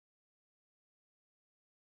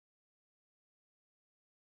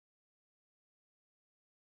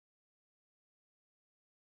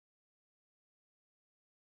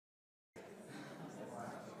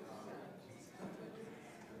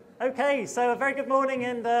Okay, so a very good morning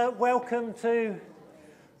and welcome to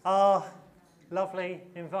our lovely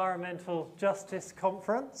Environmental Justice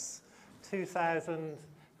Conference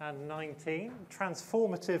 2019,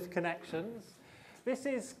 Transformative Connections. This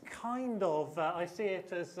is kind of, I see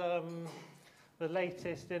it as the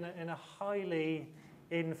latest in a highly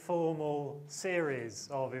informal series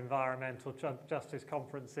of environmental justice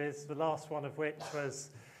conferences, the last one of which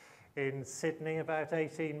was in Sydney about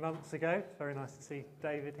 18 months ago. Very nice to see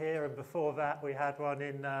David here. And before that, we had one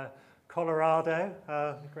in Colorado.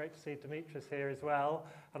 Great to see Demetrius here as well.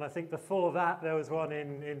 And I think before that, there was one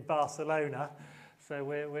in Barcelona. So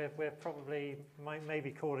we're probably maybe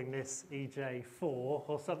calling this EJ4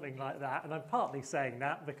 or something like that. And I'm partly saying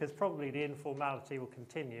that because probably the informality will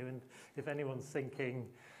continue. And if anyone's thinking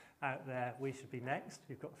out there, we should be next,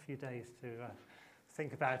 you've got a few days to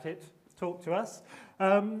think about it. Talk to us.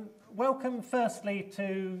 Welcome firstly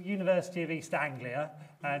to University of East Anglia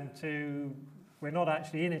and to, we're not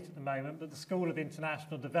actually in it at the moment, but the School of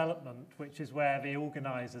International Development, which is where the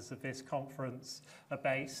organisers of this conference are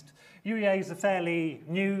based. UEA is a fairly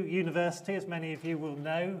new university, as many of you will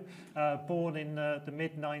know, born in the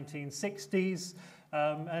mid-1960s.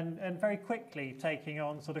 And very quickly taking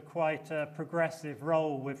on sort of quite a progressive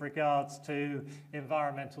role with regards to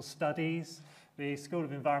environmental studies. The School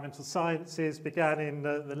of Environmental Sciences began in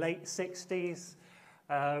the late 60s.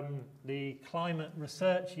 The Climate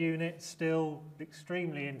Research Unit, still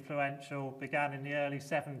extremely influential, began in the early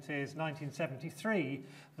 70s. 1973,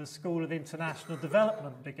 the School of International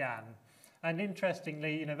Development began. And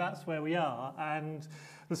interestingly, you know, that's where we are. And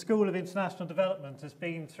the School of International Development has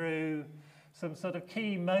been through some sort of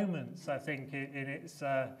key moments, I think, in its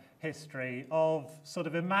history of sort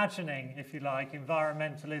of imagining, if you like,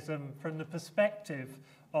 environmentalism from the perspective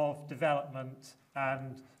of development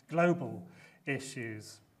and global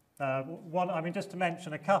issues. I mean, just to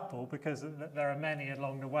mention a couple, because there are many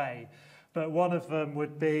along the way, but one of them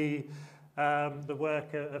would be the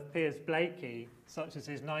work of Piers Blakey, such as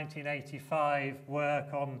his 1985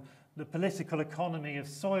 work on the political economy of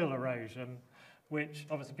soil erosion, which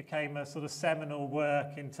obviously became a sort of seminal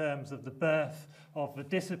work in terms of the birth of the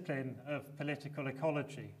discipline of political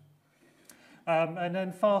ecology. And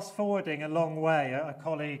then fast forwarding a long way, a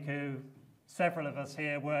colleague who several of us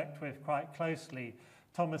here worked with quite closely,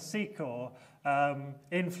 Thomas Secor,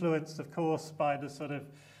 influenced of course by the sort of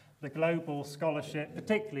the global scholarship,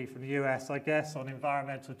 particularly from the US, I guess, on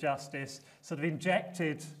environmental justice, sort of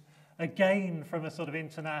injected again from a sort of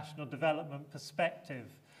international development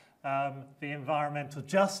perspective the environmental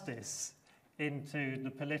justice into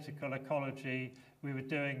the political ecology we were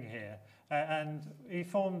doing here. And he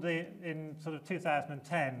formed, in sort of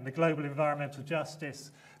 2010, the Global Environmental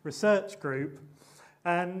Justice Research Group.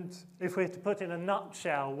 And if we're to put in a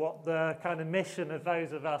nutshell what the kind of mission of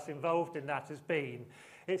those of us involved in that has been,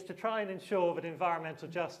 it's to try and ensure that environmental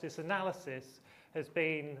justice analysis has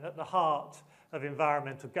been at the heart of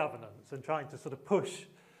environmental governance and trying to sort of push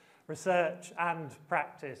research and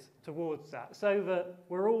practice towards that, so that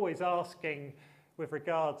we're always asking, with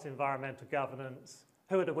regards to environmental governance,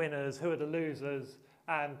 who are the winners, who are the losers,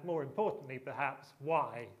 and more importantly perhaps,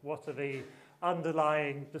 why? What are the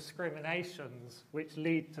underlying discriminations which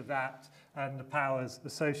lead to that and the powers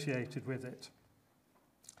associated with it?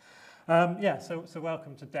 So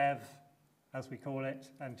welcome to DEV, as we call it,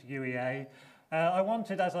 and to UEA. I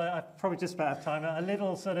wanted, as I probably just about have time, a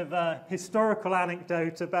little sort of historical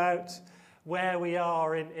anecdote about where we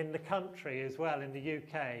are in the country as well, in the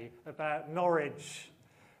UK, about Norwich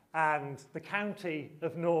and the county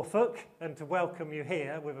of Norfolk, and to welcome you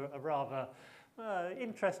here with a rather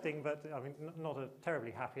interesting, but I mean, not a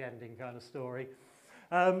terribly happy ending kind of story.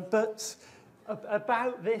 But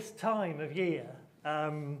about this time of year,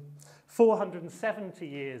 470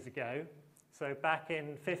 years ago, so back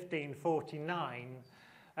in 1549,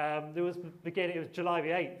 there was beginning. It was July the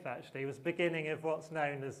 8th, actually. It was the beginning of what's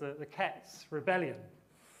known as the Ketz Rebellion.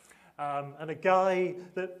 And a guy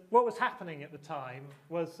that what was happening at the time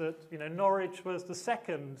was that Norwich was the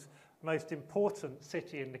second most important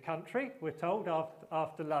city in the country, we're told,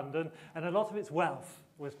 after London, and a lot of its wealth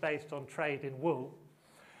was based on trade in wool.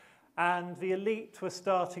 And the elite were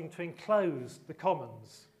starting to enclose the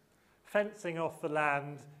commons, fencing off the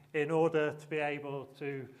land in order to be able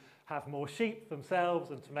to have more sheep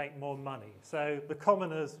themselves and to make more money. So the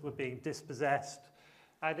commoners were being dispossessed.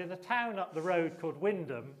 And in a town up the road called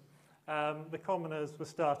Wymondham, the commoners were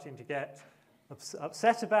starting to get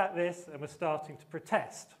upset about this and were starting to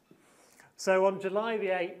protest. So on July the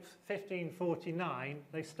 8th, 1549,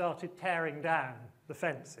 they started tearing down the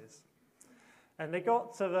fences. And they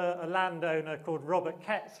got to a landowner called Robert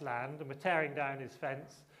Kett's land and were tearing down his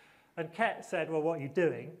fence. And Kett said, well, what are you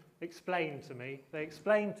doing? Explain to me. They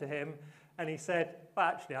explained to him, and he said, well,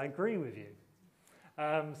 actually, I agree with you.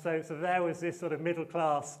 So there was this sort of middle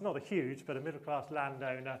class, not a huge, but a middle class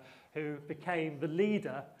landowner who became the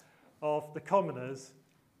leader of the commoners,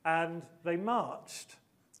 and they marched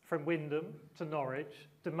from Wymondham to Norwich,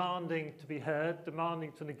 demanding to be heard,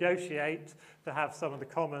 demanding to negotiate to have some of the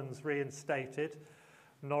commons reinstated.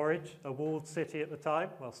 Norwich, a walled city at the time,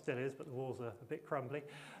 well, still is, but the walls are a bit crumbly,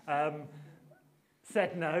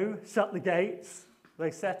 said no, shut the gates.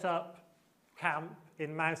 They set up camp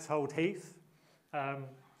in Mousehold Heath,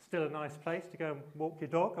 still a nice place to go and walk your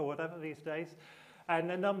dog or whatever these days, and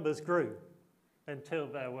their numbers grew until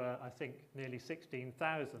there were, I think, nearly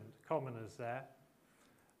 16,000 commoners there.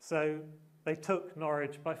 So they took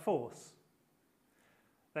Norwich by force.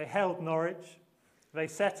 They held Norwich, they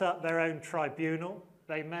set up their own tribunal,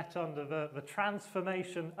 they met under the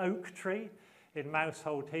Transformation oak tree in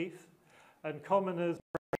Mousehold Heath, and commoners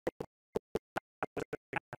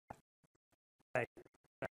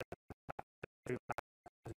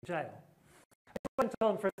jail. It went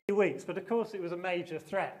on for a few weeks, but of course it was a major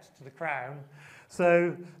threat to the crown.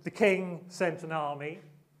 So the king sent an army,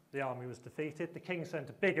 the army was defeated, the king sent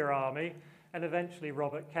a bigger army, and eventually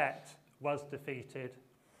Robert Kett was defeated.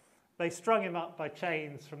 They strung him up by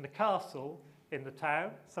chains from the castle in the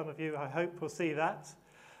town. Some of you, I hope, will see that.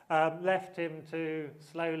 Left him to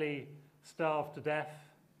slowly starve to death,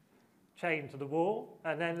 chained to the wall,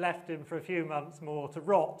 and then left him for a few months more to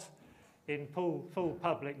rot in full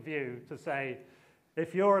public view, to say,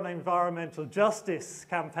 if you're an environmental justice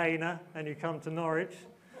campaigner and you come to Norwich,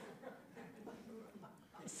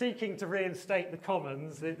 seeking to reinstate the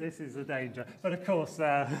commons, this is a danger. But of course,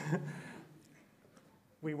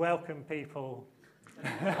 we welcome people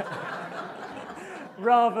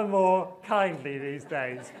rather more kindly these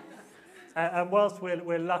days. And whilst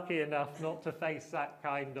we're lucky enough not to face that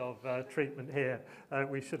kind of treatment here,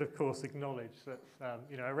 we should, of course, acknowledge that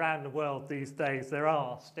around the world these days there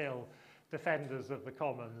are still defenders of the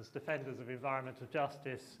commons, defenders of environmental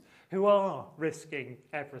justice, who are risking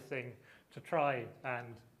everything to try and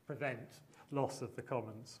prevent loss of the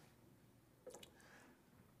commons.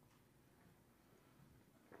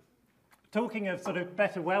 Talking of sort of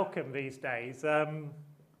better welcome these days, I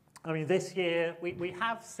mean, this year we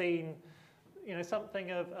have seen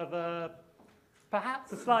something of a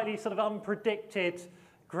perhaps a slightly sort of unpredicted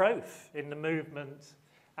growth in the movement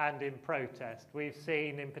and in protest. We've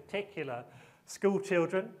seen, in particular, school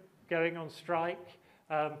children going on strike,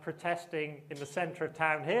 protesting in the centre of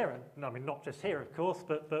town here, and I mean not just here, of course,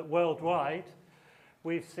 but worldwide.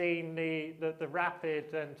 We've seen the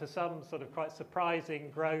rapid and to some sort of quite surprising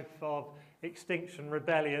growth of Extinction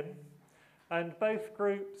Rebellion, and both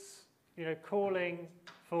groups, calling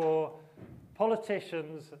for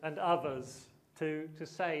politicians and others to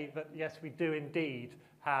say that yes, we do indeed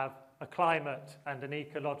have a climate and an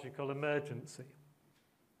ecological emergency.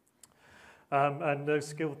 And those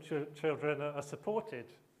school children are supported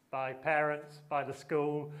by parents, by the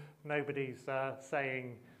school. Nobody's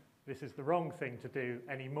saying this is the wrong thing to do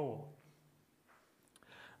anymore.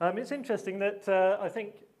 It's interesting that I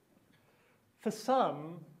think for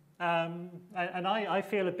some, and I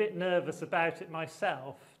feel a bit nervous about it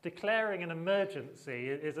myself, declaring an emergency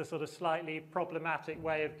is a sort of slightly problematic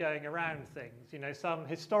way of going around things. Some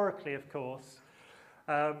historically, of course,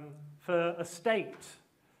 for a state,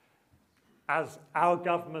 as our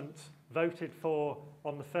government voted for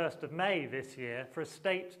on the 1st of May this year, for a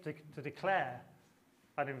state to declare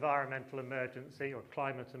an environmental emergency or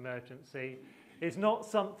climate emergency is not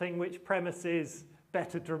something which premises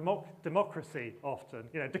better democracy often.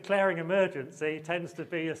 Declaring emergency tends to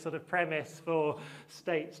be a sort of premise for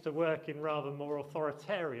states to work in rather more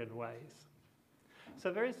authoritarian ways.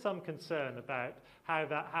 So there is some concern about how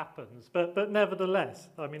that happens, but nevertheless,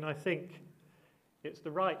 I mean, I think it's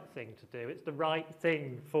the right thing to do. It's the right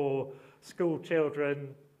thing for school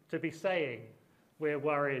children to be saying, we're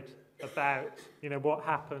worried about, what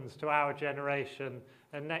happens to our generation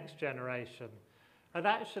and next generation. And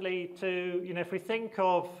actually to, if we think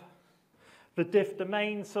of the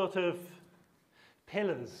main sort of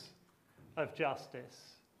pillars of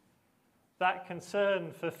justice, that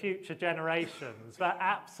concern for future generations, that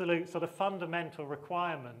absolute sort of fundamental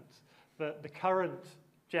requirement that the current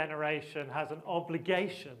generation has an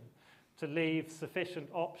obligation to leave sufficient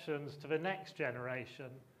options to the next generation,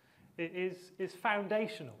 it is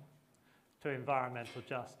foundational to environmental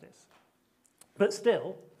justice. But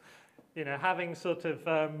still, having sort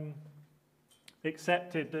of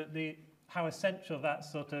accepted that how essential that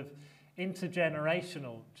sort of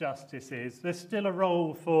intergenerational justice is, there's still a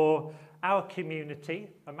role for our community,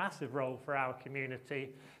 a massive role for our community,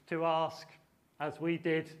 to ask, as we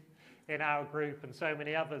did in our group and so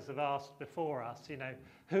many others have asked before us, you know,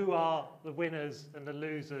 who are the winners and the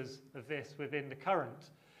losers of this within the current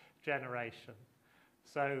generation?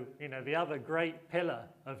 So, you know, the other great pillar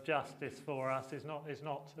of justice for us is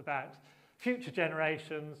not about future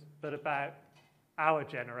generations, but about our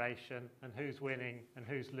generation and who's winning and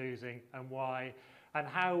who's losing and why, and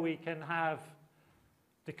how we can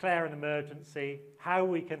declare an emergency, how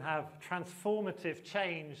we can have transformative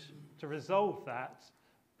change to resolve that,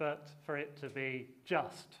 but for it to be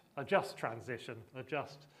a just transition, a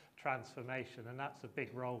just transformation, and that's a big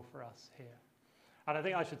role for us here. And I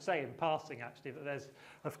think I should say in passing, actually, that there's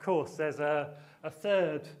a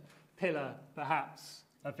third pillar, perhaps,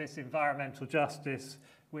 of this environmental justice,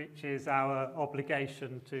 which is our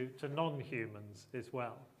obligation to non-humans as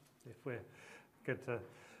well, if we're going to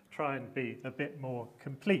try and be a bit more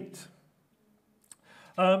complete.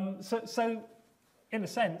 So in a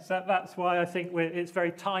sense, that's why I think it's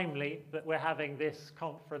very timely that we're having this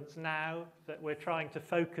conference now, that we're trying to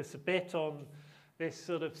focus a bit on this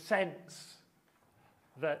sort of sense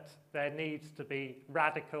that there needs to be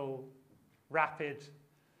radical, rapid,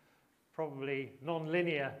 probably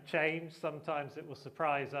non-linear change. Sometimes it will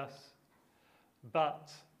surprise us,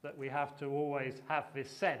 but that we have to always have this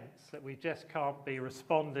sense that we just can't be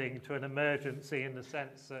responding to an emergency in the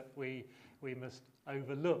sense that we must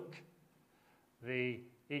overlook the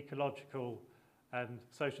ecological and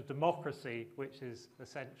social democracy which is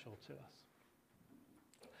essential to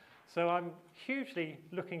us. So I'm hugely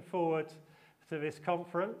looking forward to this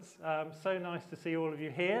conference. So nice to see all of you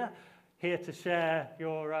here to share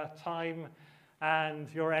your time and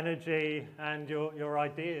your energy and your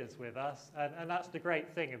ideas with us. And that's the great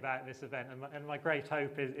thing about this event. And my great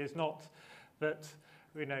hope is not that,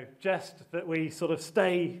 you know, just that we sort of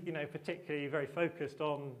stay, you know, particularly very focused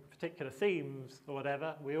on particular themes or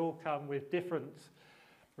whatever. We all come with different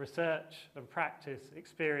research and practice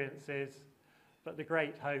experiences. But the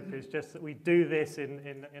great hope is just that we do this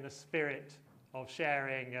in a spirit of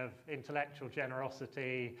sharing, of intellectual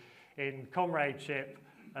generosity, in comradeship,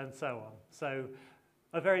 and so on. So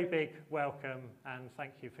a very big welcome, and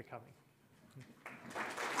thank you for coming.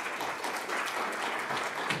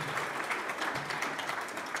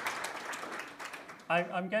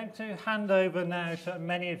 I'm going to hand over now to,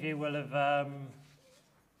 many of you will have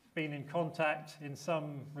been in contact in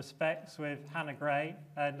some respects with Hannah Gray,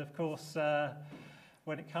 and of course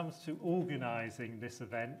when it comes to organising this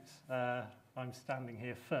event, I'm standing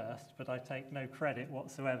here first, but I take no credit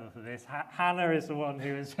whatsoever for this. Hannah is the one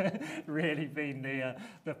who has really been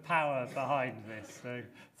the power behind this, so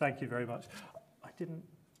thank you very much. I didn't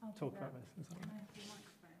talk about this. Is that right?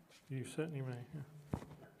 You certainly may, yeah.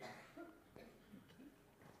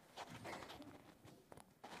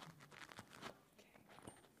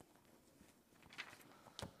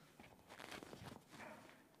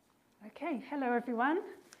 Okay, hello everyone.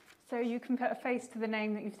 So you can put a face to the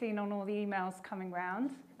name that you've seen on all the emails coming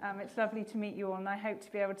round. It's lovely to meet you all, and I hope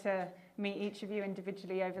to be able to meet each of you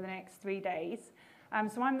individually over the next 3 days.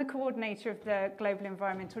 So I'm the coordinator of the Global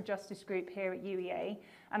Environmental Justice Group here at UEA,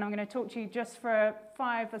 and I'm going to talk to you just for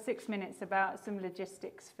 5 or 6 minutes about some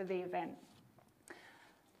logistics for the event.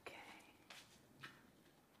 Okay.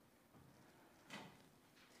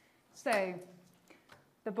 So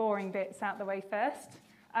the boring bits out the way first.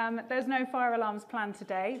 There's no fire alarms planned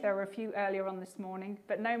today. There were a few earlier on this morning,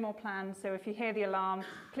 but no more planned. So if you hear the alarm,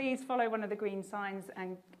 please follow one of the green signs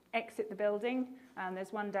and exit the building.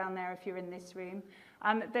 There's one down there if you're in this room.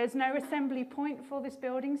 There's no assembly point for this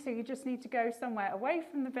building, so you just need to go somewhere away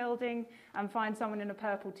from the building and find someone in a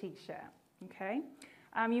purple t-shirt. Okay?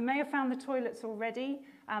 You may have found the toilets already,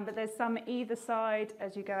 but there's some either side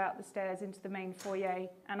as you go out the stairs into the main foyer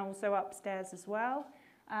and also upstairs as well.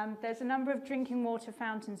 There's a number of drinking water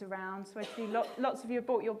fountains around, so I see lots of you have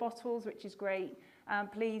bought your bottles, which is great.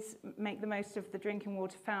 Please make the most of the drinking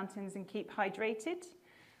water fountains and keep hydrated.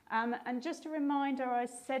 And just a reminder, I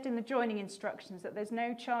said in the joining instructions that there's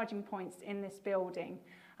no charging points in this building.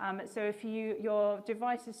 So if your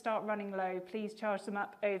devices start running low, please charge them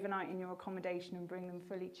up overnight in your accommodation and bring them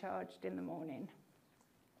fully charged in the morning.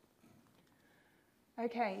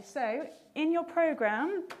 Okay, so in your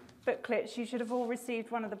programme booklets, you should have all received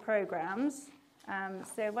one of the programmes.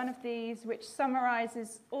 So one of these which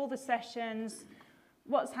summarises all the sessions,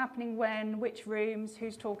 what's happening when, which rooms,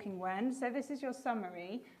 who's talking when. So this is your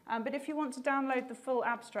summary. But if you want to download the full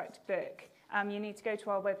abstract book, you need to go to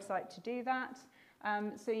our website to do that.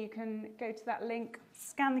 So you can go to that link,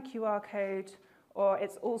 scan the QR code, or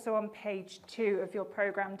it's also on page 2 of your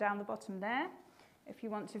programme down the bottom there. if you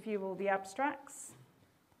want to view all the abstracts.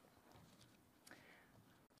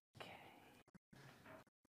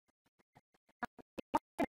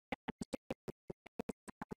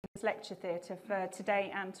 Lecture theatre for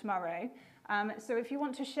today and tomorrow. So if you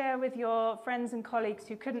want to share with your friends and colleagues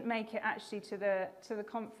who couldn't make it actually to the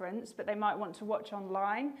conference, but they might want to watch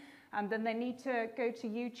online, then they need to go to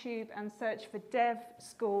YouTube and search for Dev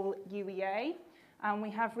School UEA. And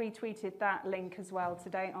we have retweeted that link as well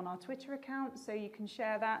today on our Twitter account, so you can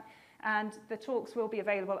share that. And the talks will be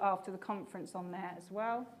available after the conference on there as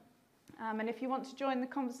well. And if you want to join the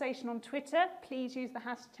conversation on Twitter, please use the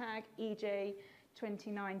hashtag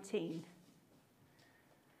EJ2019.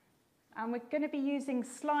 And we're going to be using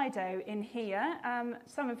Slido in here.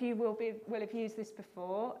 Some of you will have used this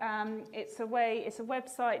before. It's a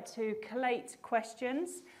website to collate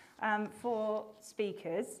questions for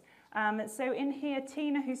speakers. So in here,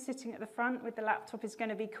 Tina, who's sitting at the front with the laptop, is going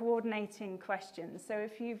to be coordinating questions. So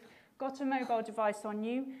if you've got a mobile device on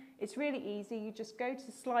you, it's really easy. You just go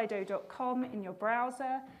to slido.com in your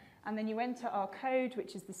browser, and then you enter our code,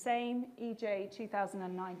 which is the same,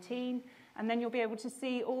 EJ2019, and then you'll be able to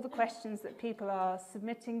see all the questions that people are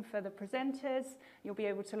submitting for the presenters. You'll be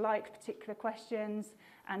able to like particular questions,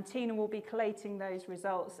 and Tina will be collating those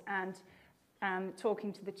results and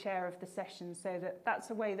talking to the chair of the session, so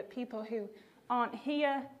that's a way that people who aren't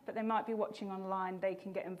here, but they might be watching online, they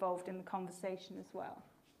can get involved in the conversation as well.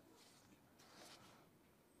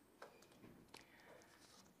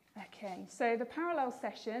 Okay, so the parallel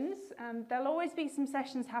sessions, there'll always be some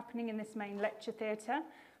sessions happening in this main lecture theatre,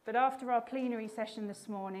 but after our plenary session this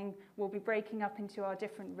morning, we'll be breaking up into our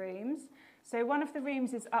different rooms. So one of the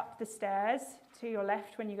rooms is up the stairs to your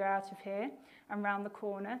left when you go out of here and round the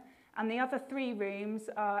corner. And the other 3 rooms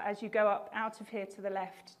are as you go up out of here to the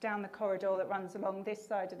left, down the corridor that runs along this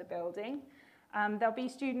side of the building. There'll be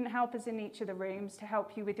student helpers in each of the rooms to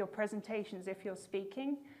help you with your presentations if you're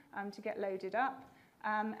speaking, to get loaded up.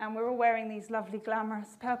 And we're all wearing these lovely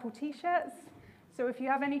glamorous purple t-shirts. So if you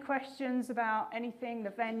have any questions about anything, the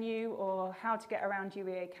venue or how to get around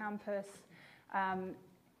UEA campus,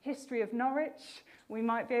 history of Norwich, we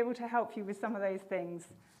might be able to help you with some of those things.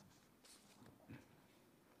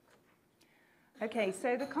 Okay,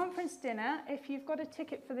 so the conference dinner, if you've got a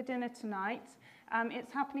ticket for the dinner tonight,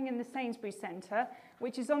 it's happening in the Sainsbury's Centre,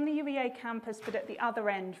 which is on the UEA campus, but at the other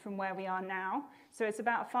end from where we are now. So it's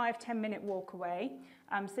about a 5-10 minute walk away.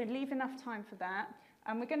 So leave enough time for that.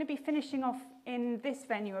 We're going to be finishing off in this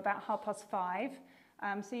venue about 5:30.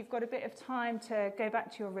 So you've got a bit of time to go back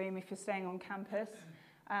to your room if you're staying on campus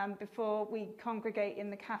before we congregate in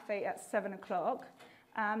the cafe at 7 o'clock.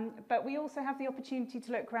 But we also have the opportunity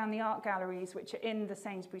to look around the art galleries, which are in the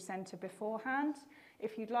Sainsbury's Centre beforehand.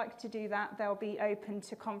 If you'd like to do that, they'll be open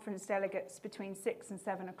to conference delegates between 6 and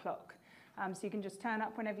 7 o'clock. So you can just turn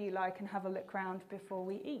up whenever you like and have a look around before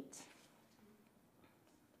we eat.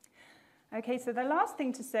 Okay, so the last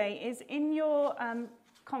thing to say is in your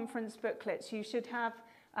conference booklets, you should have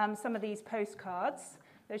some of these postcards.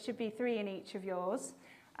 There should be 3 in each of yours.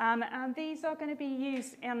 And these are going to be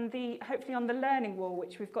used hopefully on the learning wall,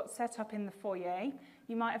 which we've got set up in the foyer.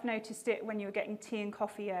 You might have noticed it when you were getting tea and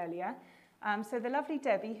coffee earlier. So the lovely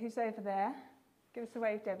Debbie, who's over there, give us a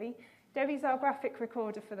wave, Debbie. Debbie's our graphic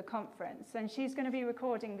recorder for the conference, and she's going to be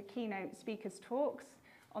recording the keynote speakers' talks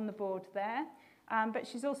on the board there. But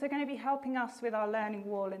she's also going to be helping us with our learning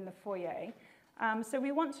wall in the foyer. So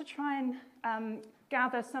we want to try and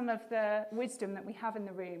gather some of the wisdom that we have in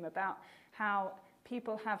the room about how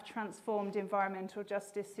people have transformed environmental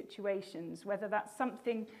justice situations, whether that's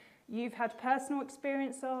something you've had personal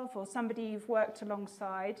experience of or somebody you've worked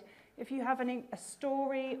alongside. If you have a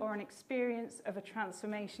story or an experience of a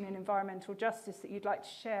transformation in environmental justice that you'd like to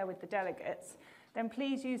share with the delegates, then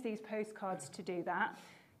please use these postcards to do that.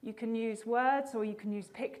 You can use words or you can use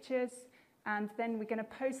pictures, and then we're going to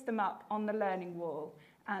post them up on the learning wall.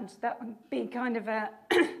 And that would be kind of a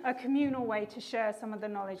communal way to share some of the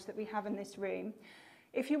knowledge that we have in this room.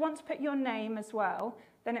 If you want to put your name as well,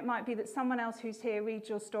 then it might be that someone else who's here reads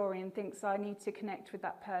your story and thinks, I need to connect with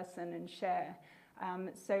that person and share.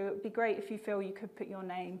 So it would be great if you feel you could put your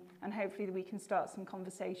name, and hopefully we can start some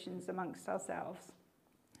conversations amongst ourselves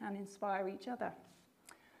and inspire each other.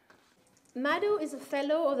 Madhu is a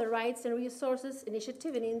fellow of the Rights and Resources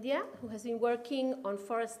Initiative in India, who has been working on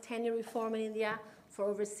forest tenure reform in India for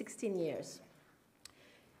over 16 years.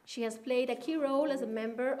 She has played a key role as a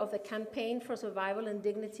member of the Campaign for Survival and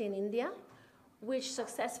Dignity in India, which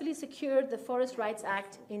successfully secured the Forest Rights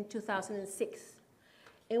Act in 2006,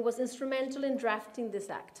 and was instrumental in drafting this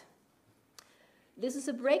act. This is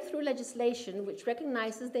a breakthrough legislation which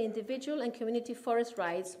recognizes the individual and community forest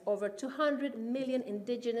rights over 200 million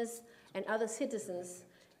indigenous and other citizens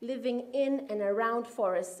living in and around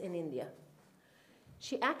forests in India.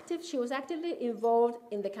 She was actively involved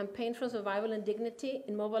in the Campaign for Survival and Dignity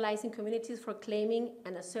in mobilizing communities for claiming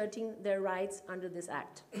and asserting their rights under this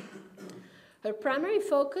act. Her primary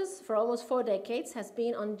focus for almost 4 decades has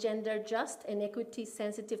been on gender-just and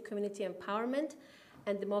equity-sensitive community empowerment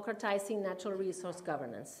and democratizing natural resource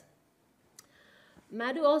governance.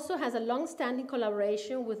 Madhu also has a long-standing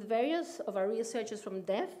collaboration with various of our researchers from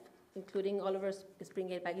DEF, including Oliver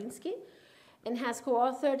Springate-Baginski, and has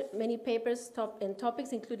co-authored many papers in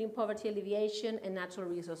topics including poverty alleviation and natural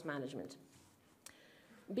resource management.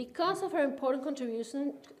 Because of her important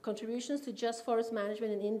contributions to just forest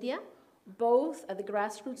management in India, both at the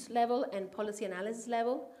grassroots level and policy analysis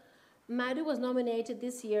level, Madhu was nominated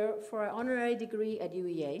this year for an honorary degree at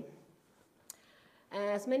UEA.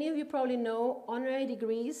 As many of you probably know, honorary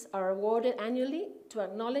degrees are awarded annually to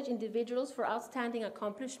acknowledge individuals for outstanding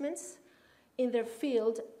accomplishments in their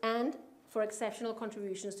field and for exceptional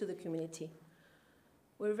contributions to the community.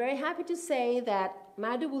 We're very happy to say that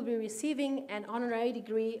Madhu will be receiving an honorary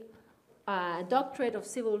degree, a doctorate of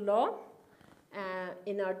civil law,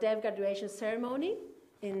 in our DEV graduation ceremony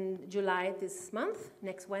in July this month,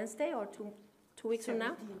 next Wednesday, or two weeks from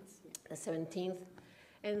now, the 17th.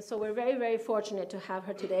 And so we're very, very fortunate to have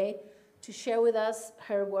her today to share with us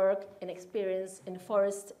her work and experience in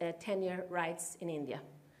forest tenure rights in India.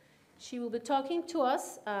 She will be talking to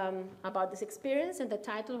us about this experience, and the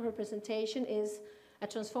title of her presentation is A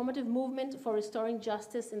Transformative Movement for Restoring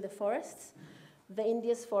Justice in the Forests, the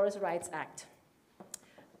India's Forest Rights Act.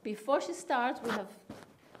 Before she starts, we have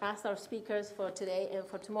asked our speakers for today and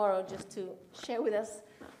for tomorrow just to share with us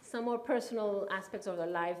some more personal aspects of their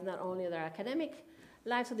life, not only their academic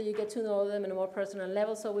life, so that you get to know them on a more personal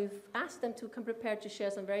level. So we've asked them to come prepared to share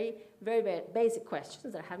some very, very basic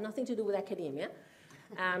questions that have nothing to do with academia,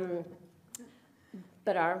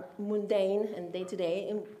 but are mundane and day-to-day.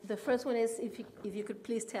 And the first one is, if you could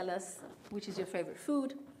please tell us which is your favorite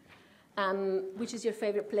food, which is your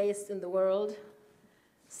favorite place in the world,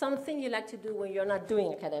 something you like to do when you're not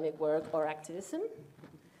doing academic work or activism,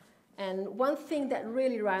 and one thing that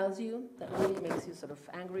really riles you, that really makes you sort of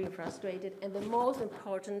angry and frustrated, and the most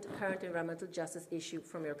important current environmental justice issue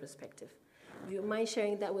from your perspective. Do you mind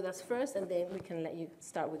sharing that with us first, and then we can let you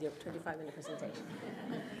start with your 25-minute presentation.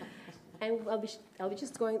 And I'll be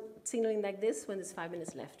just signaling like this when there's 5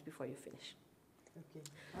 minutes left before you finish. Okay.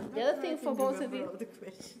 The other thing for both of you.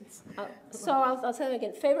 So I'll say them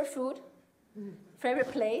again. Favorite food,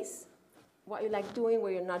 favorite place, what you like doing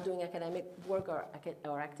where you're not doing academic work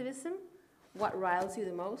or activism, what riles you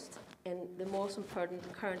the most, and the most important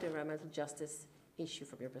current environmental justice issue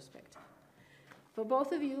from your perspective. For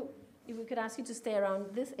both of you, if we could ask you to stay around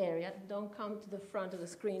this area, don't come to the front of the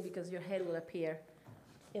screen because your head will appear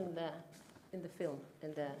in the film,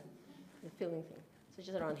 in the filming thing. So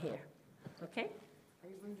just around here, okay? Are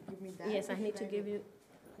you going to give me that? Yes, I need to give you,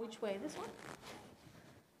 which way, this one?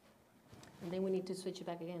 And then we need to switch it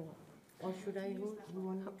back again. Or should I hold? You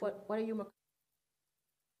want me to? What are you more?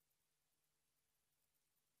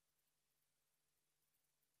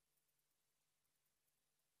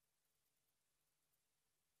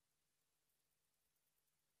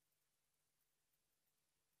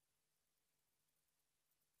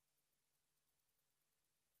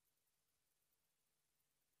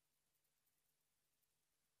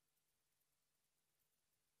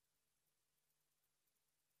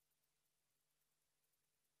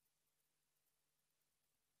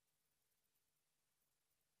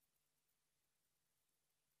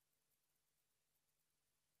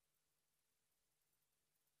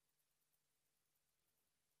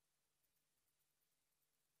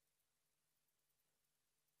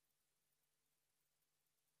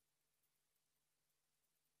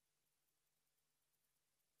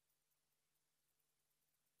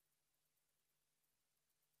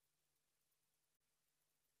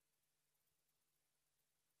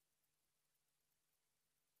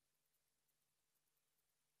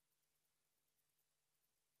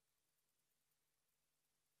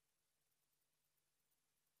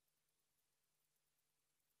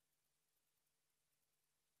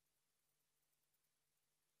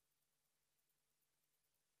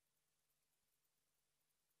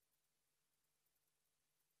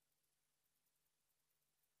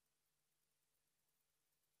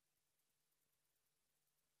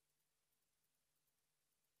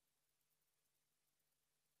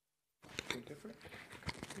 Different?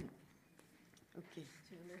 Okay.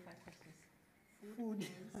 So you know 5 questions. Food.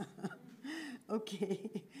 Okay,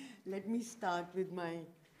 let me start with my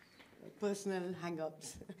personal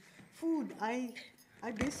hang-ups. Food, I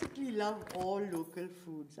basically love all local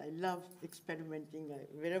foods. I love experimenting.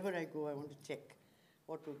 Wherever I go, I want to check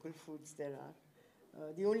what local foods there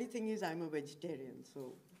are. The only thing is I'm a vegetarian,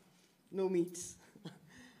 so no meats.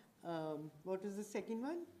 What was the second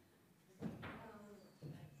one?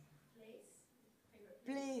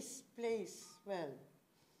 Place. Well,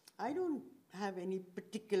 I don't have any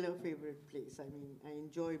particular favorite place. I mean, I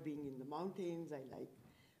enjoy being in the mountains. I like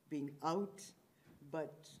being out,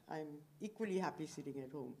 but I'm equally happy sitting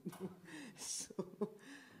at home. So, What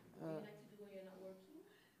do you like to do when you're not working?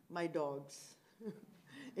 My dogs.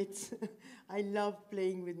 I love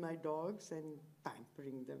playing with my dogs and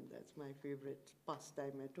pampering them. That's my favorite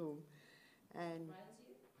pastime at home. And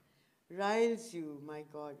riles you, my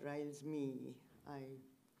God, riles me.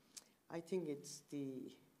 I think it's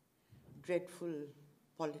the dreadful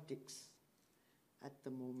politics at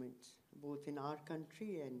the moment, both in our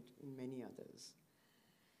country and in many others.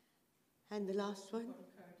 And the last one?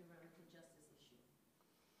 Current environmental justice issue.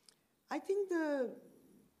 I think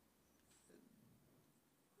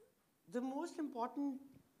the most important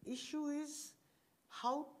issue is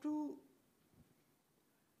how to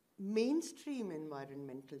mainstream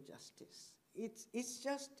environmental justice. It's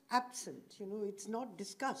just absent, you know, it's not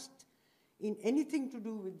discussed in anything to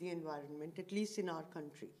do with the environment, at least in our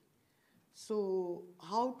country. So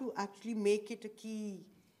how to actually make it a key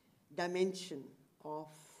dimension of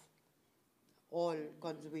all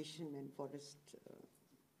conservation and forest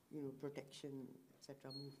protection,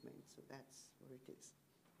 etc. movements. So that's what it is.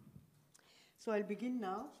 So I'll begin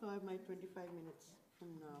now. So I have my 25 minutes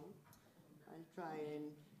from now. I'll try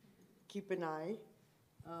and keep an eye.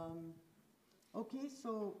 Okay,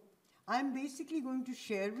 so I'm basically going to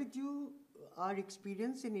share with you our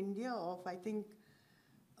experience in India of, I think,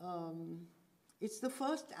 it's the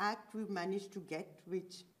first act we've managed to get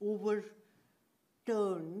which overturns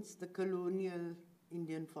the colonial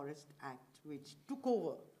Indian Forest Act, which took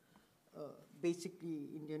over basically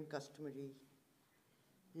Indian customary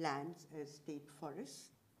lands as state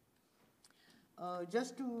forests.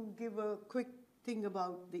 Just to give a quick thing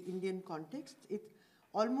about the Indian context,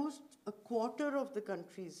 almost a quarter of the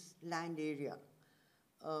country's land area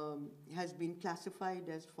has been classified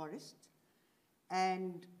as forest.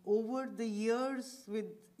 And over the years, with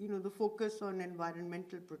the focus on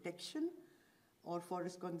environmental protection or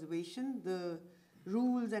forest conservation, the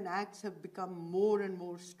rules and acts have become more and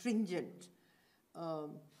more stringent.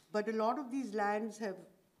 But a lot of these lands have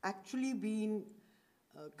actually been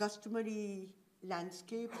customary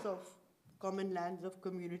landscapes of common lands of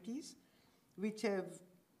communities, which have,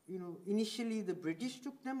 initially the British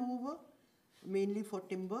took them over, mainly for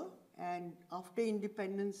timber, and after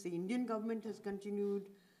independence, the Indian government has continued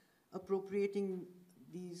appropriating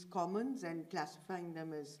these commons and classifying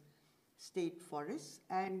them as state forests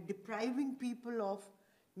and depriving people of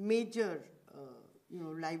major,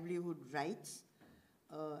 livelihood rights,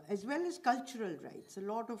 as well as cultural rights. A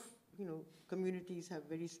lot of, communities have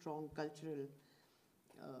very strong cultural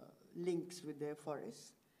links with their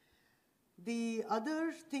forests. The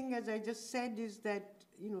other thing, as I just said, is that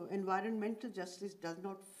environmental justice does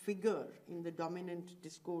not figure in the dominant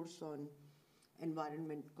discourse on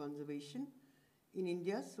environment conservation in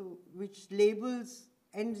India, so which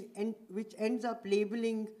ends up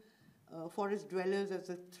labeling forest dwellers as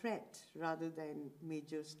a threat rather than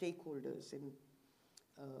major stakeholders in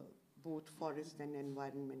both forest and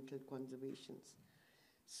environmental conservations.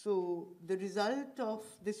 So the result of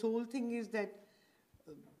this whole thing is that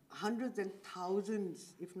hundreds and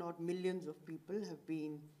thousands, if not millions of people have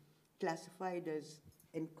been classified as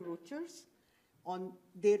encroachers on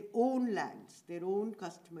their own lands, their own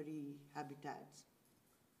customary habitats,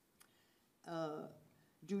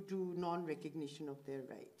 due to non-recognition of their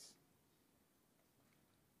rights.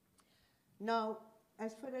 Now,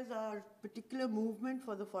 as far as our particular movement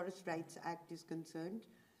for the Forest Rights Act is concerned,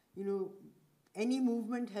 any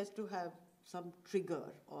movement has to have some trigger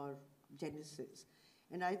or genesis.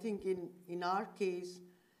 And I think in our case,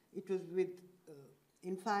 it was with,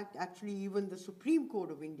 in fact, actually even the Supreme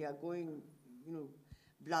Court of India going,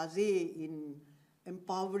 blasé in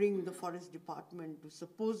empowering the Forest Department to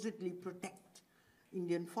supposedly protect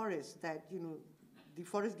Indian forests, that, the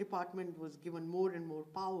Forest Department was given more and more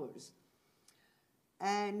powers.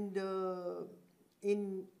 And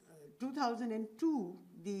in 2002,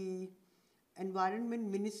 the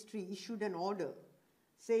Environment Ministry issued an order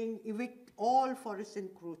saying evict all forest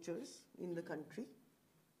encroachers in the country,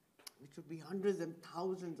 which would be hundreds and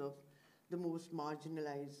thousands of the most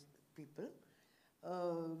marginalized people,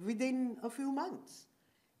 within a few months.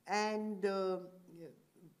 And,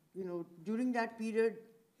 during that period,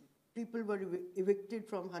 people were evicted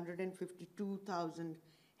from 152,000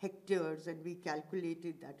 hectares, and we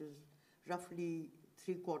calculated that is roughly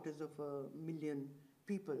 750,000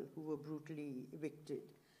 people who were brutally evicted.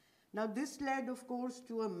 Now, this led, of course,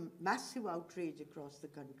 to a massive outrage across the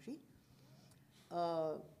country.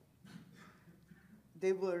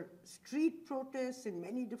 There were street protests in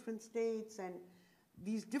many different states, and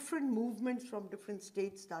these different movements from different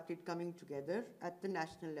states started coming together at the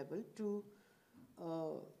national level to,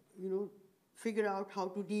 figure out how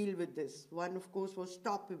to deal with this. One, of course, was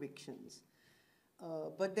stop evictions.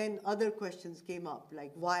 But then other questions came up,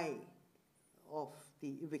 like why of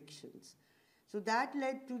the evictions. So that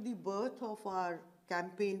led to the birth of our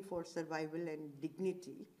Campaign for Survival and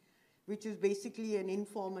Dignity, which is basically an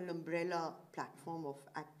informal umbrella platform of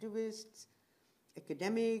activists,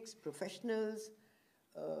 academics, professionals,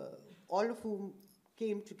 all of whom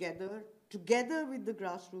came together with the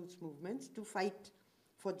grassroots movements to fight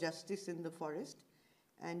for justice in the forest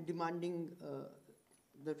and demanding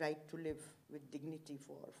the right to live with dignity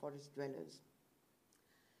for forest dwellers.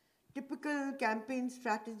 Typical campaign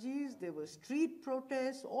strategies, there were street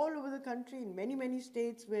protests all over the country in many, many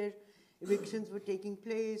states where evictions were taking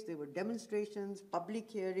place. There were demonstrations, public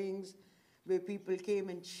hearings, where people came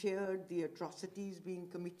and shared the atrocities being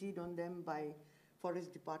committed on them by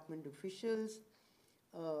forest department officials.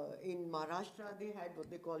 In Maharashtra, they had what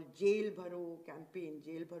they call Jail Bharo campaign.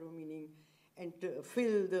 Jail Bharo meaning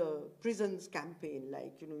fill the prisons campaign,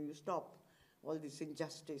 like, you stop all this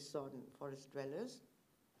injustice on forest dwellers.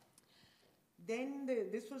 Then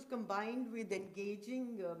this was combined with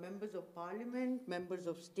engaging members of parliament, members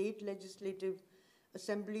of state legislative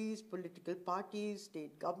assemblies, political parties,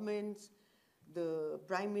 state governments, the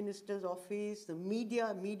prime minister's office, the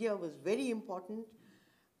media. Media was very important.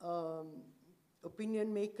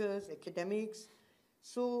 Opinion makers, academics.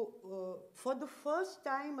 So for the first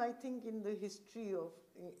time, I think, in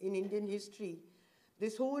Indian history,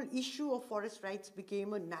 this whole issue of forest rights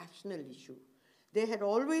became a national issue. There's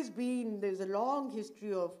a long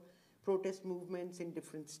history of protest movements in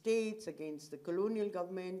different states against the colonial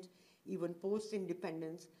government, even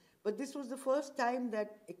post-independence. But this was the first time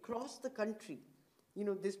that across the country,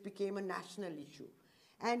 this became a national issue.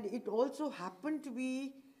 And it also happened to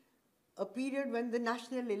be a period when the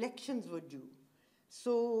national elections were due.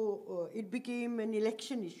 So it became an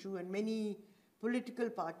election issue, and many political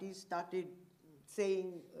parties started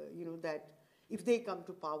saying, that if they come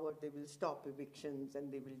to power, they will stop evictions and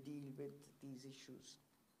they will deal with these issues.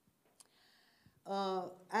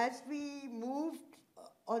 As we moved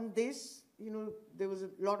on this, there was a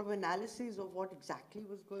lot of analysis of what exactly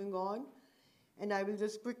was going on. And I will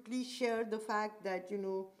just quickly share the fact that,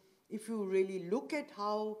 if you really look at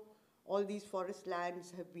how all these forest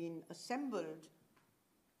lands have been assembled,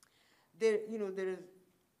 there is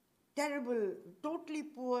terrible, totally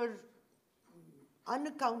poor,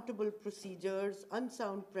 unaccountable procedures,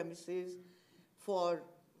 unsound premises for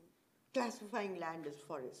classifying land as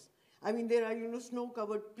forests. I mean, there are,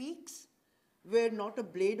 snow-covered peaks where not a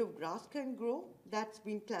blade of grass can grow. That's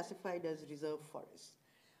been classified as reserve forests.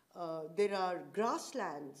 There are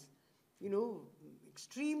grasslands,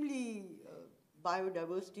 extremely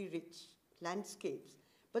biodiversity-rich landscapes,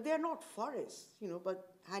 but they are not forests,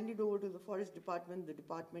 but handed over to the forest department. The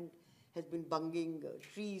department has been bunging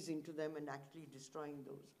trees into them and actually destroying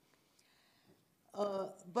those.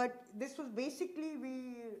 But this was basically,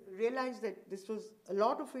 we realized that a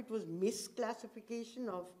lot of it was misclassification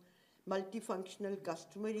of multifunctional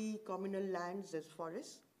customary communal lands as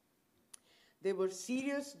forests. There were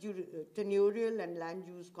serious tenurial and land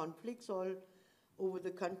use conflicts all over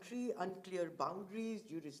the country, unclear boundaries,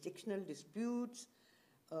 jurisdictional disputes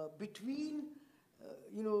between,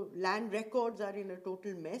 land records are in a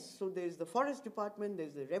total mess. So there's the forest department,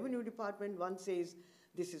 there's the revenue department. One says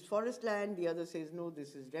this is forest land, the other says no,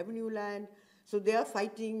 this is revenue land. So they are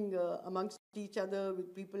fighting amongst each other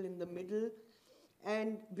with people in the middle.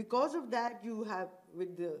 And because of that,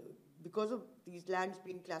 because of these lands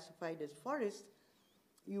being classified as forests,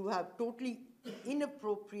 you have totally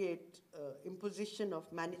inappropriate imposition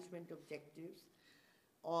of management objectives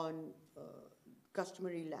on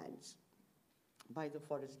customary lands by the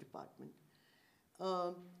forest department.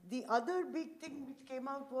 The other big thing which came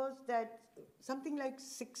out was that something like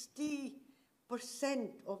 60%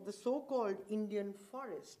 of the so-called Indian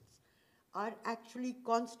forests are actually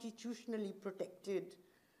constitutionally protected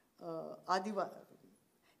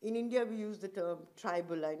In India, we use the term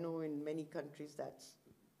tribal. I know in many countries that's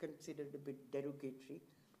considered a bit derogatory.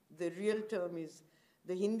 The real term is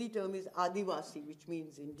The Hindi term is Adivasi, which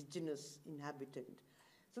means indigenous inhabitant.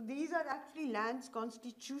 So these are actually lands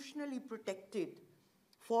constitutionally protected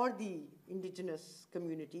for the indigenous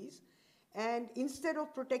communities. And instead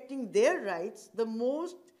of protecting their rights, the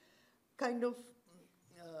most kind of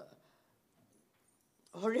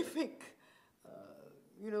horrific,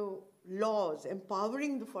 laws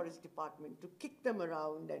empowering the forest department to kick them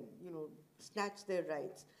around and, snatch their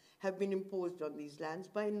rights have been imposed on these lands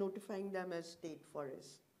by notifying them as state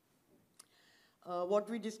forests. What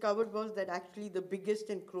we discovered was that actually the biggest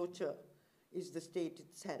encroacher is the state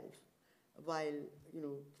itself, while,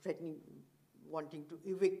 threatening, wanting to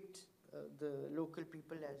evict the local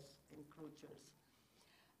people as encroachers.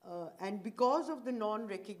 And because of the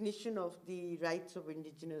non-recognition of the rights of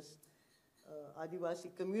indigenous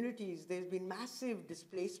Adivasi communities, there's been massive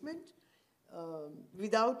displacement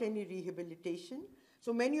without any rehabilitation.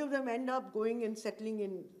 So many of them end up going and settling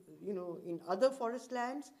in, in other forest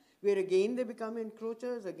lands, where again they become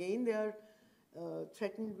encroachers, again they are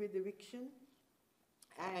threatened with eviction.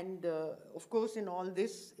 And of course, in all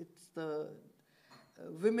this, it's the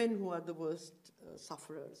women who are the worst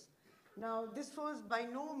sufferers. Now, this was by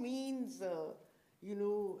no means,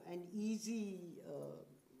 an easy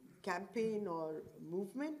campaign or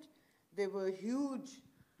movement. There were huge,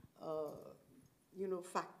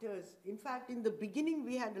 factors. In fact, in the beginning,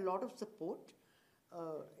 we had a lot of support.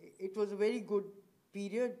 It was a very good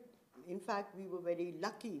period. In fact, we were very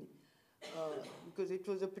lucky because it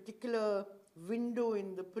was a particular window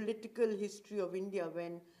in the political history of India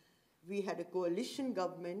when we had a coalition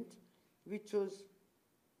government which was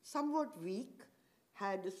somewhat weak,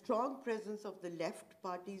 had a strong presence of the left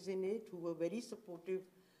parties in it who were very supportive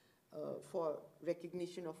for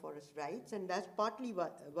recognition of forest rights, and that's partly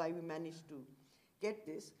why we managed to get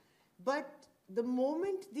this. But the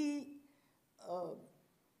moment the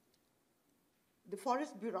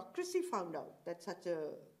forest bureaucracy found out that such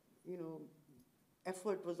a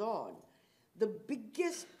effort was on, the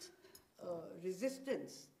biggest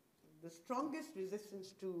resistance, the strongest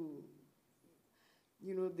resistance to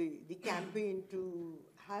the campaign to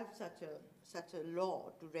have such a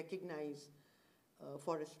law to recognize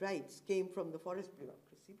forest rights came from the forest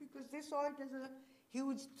bureaucracy, because they saw it as a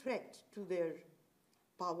huge threat to their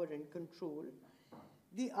power and control.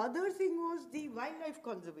 The other thing was the wildlife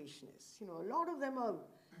conservationists. A lot of them are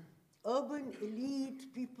urban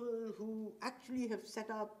elite people who actually have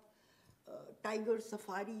set up tiger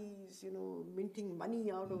safaris, minting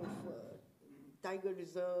money out of tiger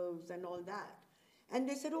reserves and all that. And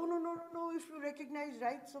they said, oh, no, if you recognize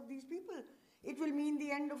rights of these people, it will mean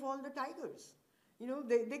the end of all the tigers.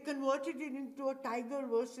 They converted it into a tiger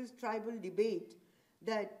versus tribal debate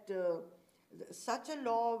that such a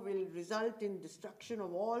law will result in destruction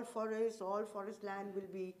of all forest land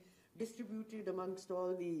will be distributed amongst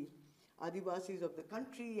all the Adivasis of the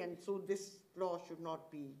country, and so this law should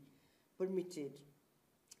not be permitted.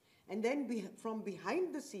 And then from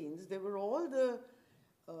behind the scenes, there were all the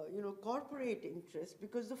corporate interests,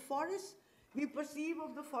 because the forests, we perceive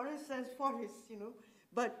of the forests as forests,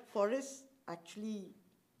 but forests actually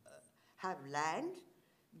have land,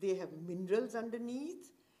 they have minerals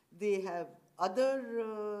underneath, they have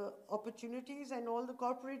other opportunities, and all the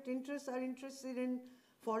corporate interests are interested in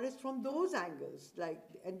forests from those angles,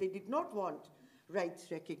 and they did not want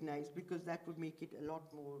rights recognized because that would make it a lot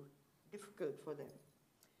more difficult for them.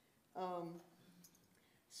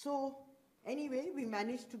 So anyway, we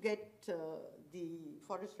managed to get the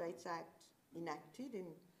Forest Rights Act enacted in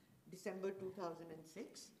December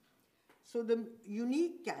 2006. So the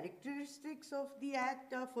unique characteristics of the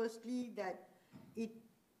Act are firstly that it,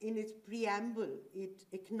 in its preamble, it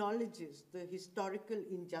acknowledges the historical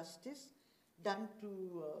injustice done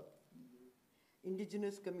to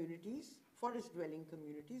indigenous communities, forest-dwelling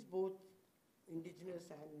communities, both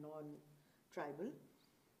indigenous and non-tribal,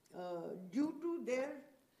 due to their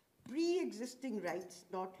pre-existing rights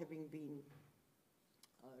not having been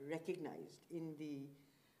recognized in the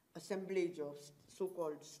assemblage of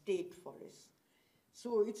so-called state forests.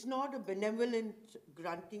 So it's not a benevolent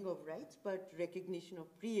granting of rights, but recognition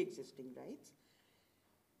of pre-existing rights.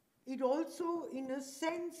 It also, in a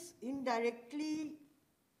sense, indirectly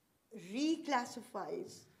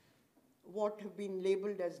reclassifies what have been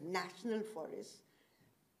labeled as national forests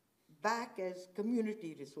back as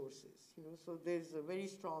community resources. So there's a very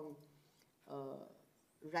strong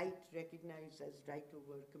right recognized as right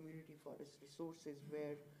over community forest resources,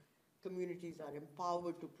 where communities are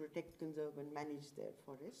empowered to protect, conserve, and manage their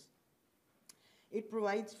forests. It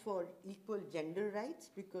provides for equal gender rights,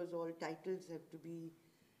 because all titles have to be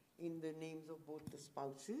in the names of both the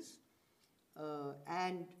spouses.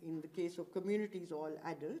 and in the case of communities, all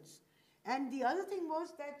adults. And the other thing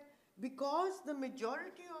was that because the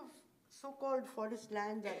majority of so-called forest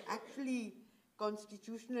lands are actually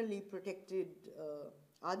constitutionally protected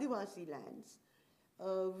Adivasi lands,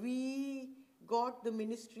 we got the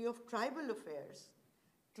Ministry of Tribal Affairs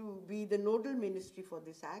to be the nodal ministry for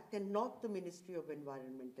this act and not the Ministry of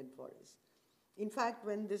Environment and Forest. In fact,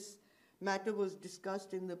 when this matter was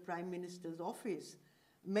discussed in the Prime Minister's office,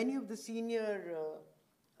 many of the senior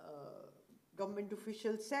government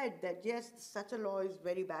officials said that yes, such a law is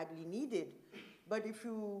very badly needed, but if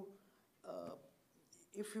you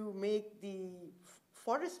make the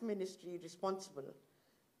forest ministry responsible,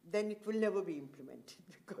 then it will never be implemented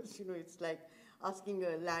because it's like asking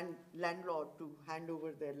a landlord to hand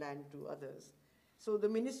over their land to others. So the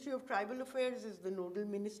Ministry of Tribal Affairs is the nodal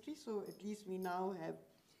ministry, so at least we now have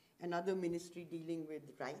another ministry dealing with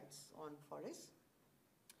rights on forests.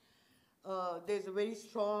 There's a very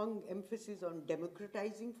strong emphasis on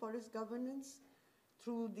democratizing forest governance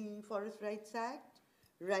through the Forest Rights Act,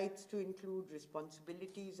 rights to include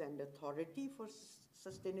responsibilities and authority for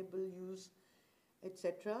sustainable use,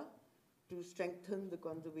 etc., to strengthen the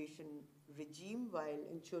conservation regime while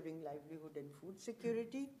ensuring livelihood and food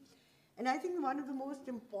security. And I think one of the most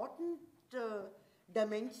important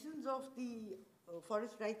dimensions of the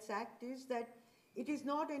Forest Rights Act is that it is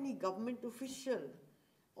not any government official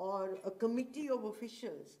or a committee of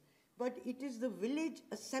officials, but it is the village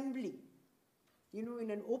assembly, in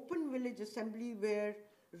an open village assembly where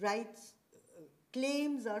rights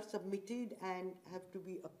claims are submitted and have to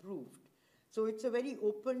be approved. So it's a very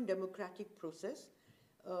open democratic process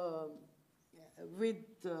with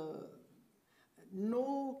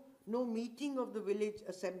no meeting of the village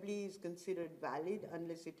assembly is considered valid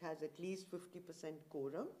unless it has at least 50%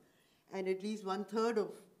 quorum, and at least 1/3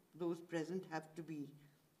 of those present have to be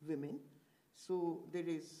women. So there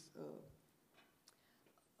is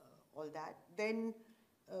all that. Then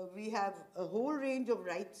we have a whole range of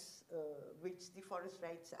rights which the Forest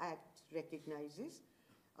Rights Act recognizes.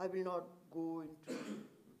 I will not go into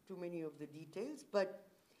too many of the details, but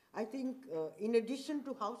I think in addition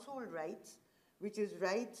to household rights, which is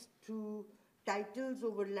rights to titles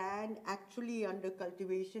over land actually under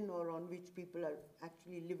cultivation or on which people are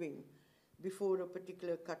actually living before a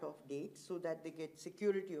particular cutoff date so that they get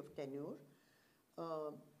security of tenure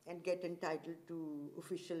and get entitled to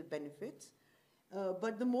official benefits.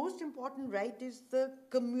 But the most important right is the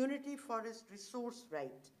community forest resource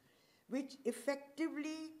right, which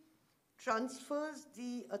effectively transfers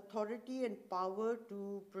the authority and power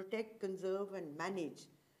to protect, conserve, and manage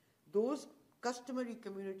those customary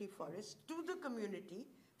community forests to the community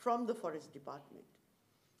from the forest department.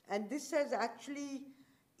 And this has actually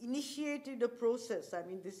initiated a process. I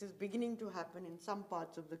mean, this is beginning to happen in some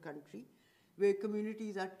parts of the country where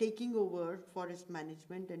communities are taking over forest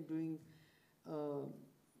management and doing,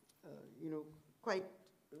 quite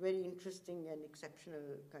very interesting and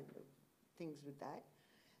exceptional kind of things with that.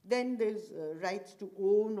 Then there's rights to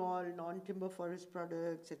own all non-timber forest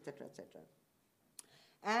products, etc., etc.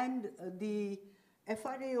 And the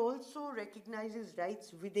FRA also recognizes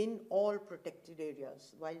rights within all protected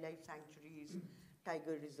areas, wildlife sanctuaries,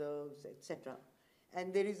 tiger reserves, etc.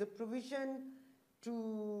 And there is a provision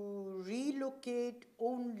to relocate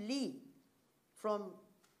only from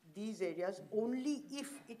these areas, only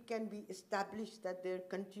if it can be established that their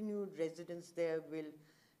continued residence there will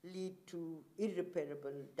lead to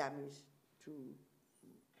irreparable damage to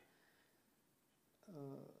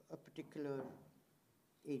a particular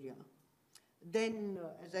area. Then,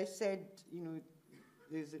 as I said,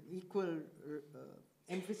 there's an equal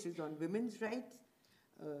emphasis on women's rights,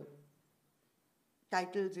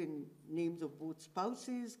 titles in names of both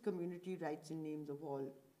spouses, community rights in names of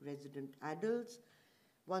all resident adults,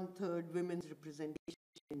 1/3 women's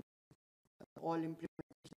representation, all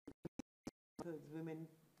implementation, 1/3 women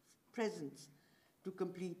presence to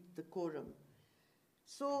complete the quorum.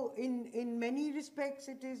 So in many respects,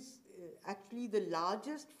 it is actually the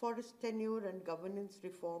largest forest tenure and governance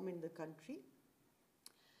reform in the country.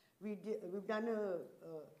 We've done a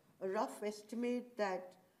rough estimate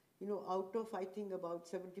that, out of, I think, about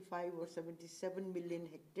 75 or 77 million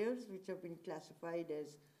hectares, which have been classified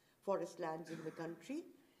as forest lands in the country,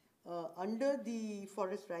 under the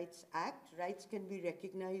Forest Rights Act, rights can be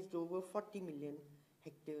recognized over 40 million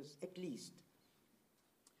hectares at least.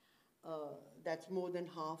 That's more than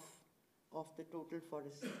half of the total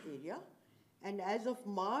forest area. And as of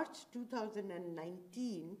March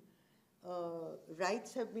 2019,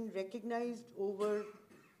 rights have been recognized over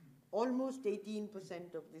almost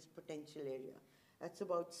 18% of this potential area. That's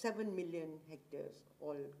about 7 million hectares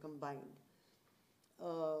all combined.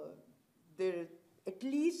 there are at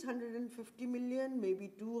least 150 million,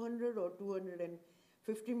 maybe 200 or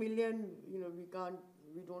 250 million. You know, we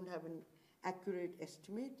don't have an accurate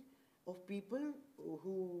estimate of people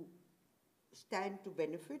who stand to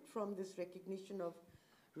benefit from this recognition of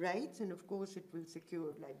rights, and of course it will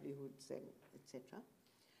secure livelihoods and etc.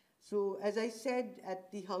 So as I said,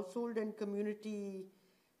 at the household and community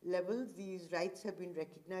levels, these rights have been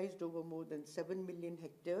recognized over more than 7 million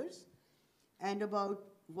hectares and about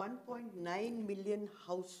 1.9 million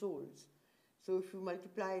households. So if you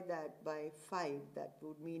multiply that by 5, that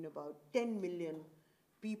would mean about 10 million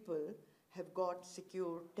people have got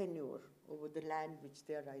secure tenure over the land which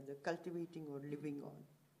they are either cultivating or living on.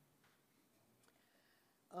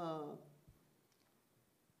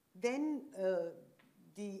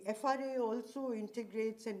 The FRA also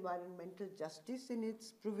integrates environmental justice in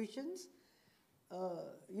its provisions.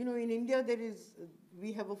 You know, in India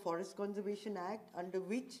we have a Forest Conservation Act under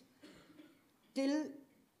which till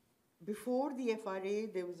before the FRA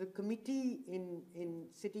there was a committee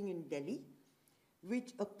sitting in Delhi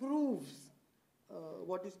which approves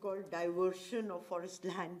what is called diversion of forest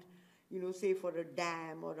land, you know, say for a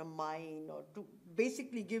dam or a mine, or to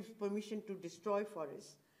basically gives permission to destroy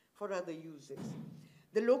forests for other uses.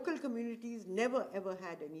 The local communities never ever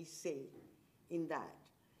had any say in that.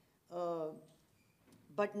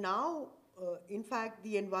 But now, in fact,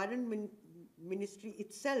 the Environment Ministry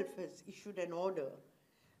itself has issued an order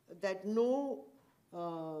that no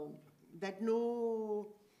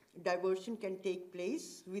diversion can take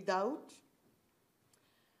place without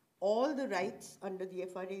all the rights under the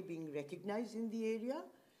FRA being recognized in the area,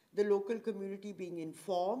 the local community being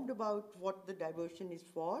informed about what the diversion is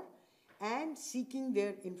for, and seeking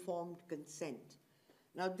their informed consent.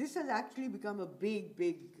 Now, this has actually become a big,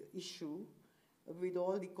 big issue with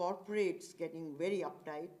all the corporates getting very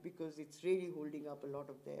uptight because it's really holding up a lot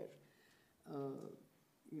of their,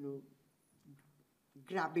 you know,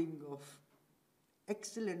 grabbing of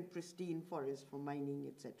excellent, pristine forests for mining,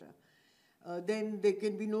 etc. Then there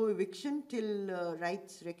can be no eviction till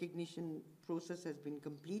rights recognition process has been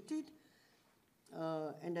completed.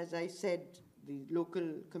 And as I said, the local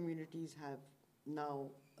communities have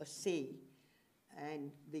now a say,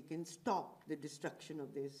 and they can stop the destruction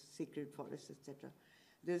of these sacred forests, etc.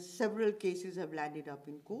 There's several cases have landed up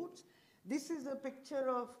in courts. This is a picture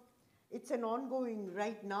of, it's an ongoing,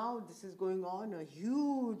 right now this is going on, a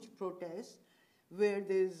huge protest where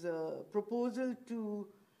there's a proposal to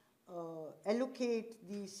allocate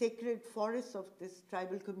the sacred forests of this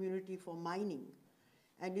tribal community for mining.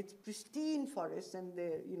 And it's pristine forests, and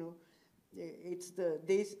you know, it's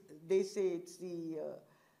they say it's the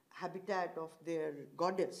habitat of their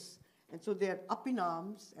goddess. And so they're up in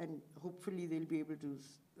arms, and hopefully they'll be able to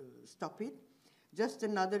stop it. Just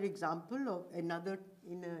another example of another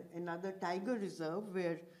tiger reserve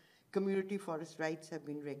where community forest rights have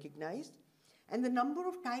been recognized. And the number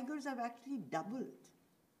of tigers have actually doubled.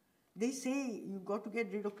 They say you've got to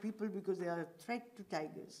get rid of people because they are a threat to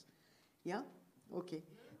tigers. Yeah? Okay.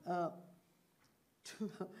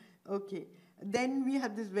 Okay. Then we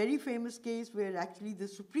have this very famous case where actually the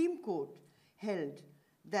Supreme Court held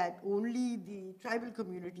that only the tribal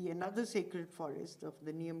community, another sacred forest of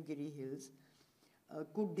the Niyamgiri Hills,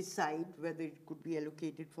 could decide whether it could be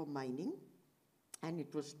allocated for mining, and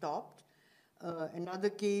it was stopped. Another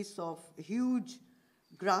case of huge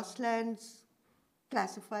grasslands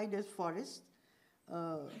classified as forests,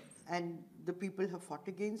 and the people have fought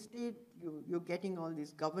against it. You're getting all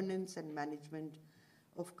this governance and management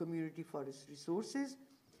of community forest resources.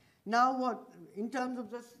 Now, in terms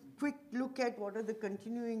of just quick look at what are the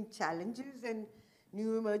continuing challenges and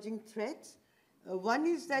new emerging threats, one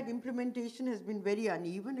is that implementation has been very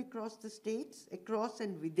uneven across the states, across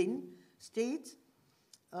and within states.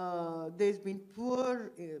 There's been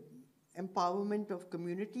poor empowerment of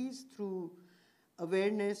communities through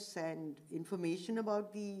awareness and information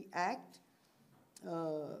about the Act,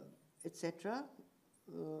 etc.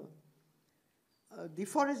 The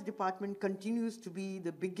Forest Department continues to be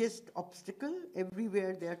the biggest obstacle.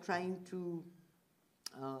 Everywhere they are trying to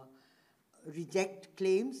reject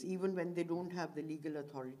claims, even when they don't have the legal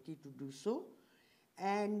authority to do so.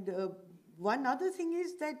 And one other thing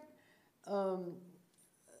is that,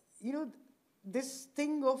 you know, this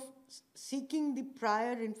thing of seeking the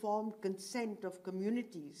prior informed consent of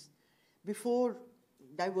communities before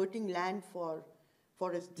diverting land for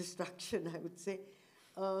forest destruction, I would say,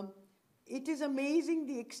 it is amazing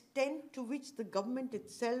the extent to which the government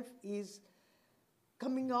itself is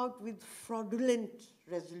coming out with fraudulent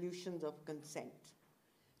resolutions of consent.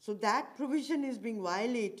 So that provision is being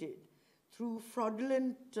violated through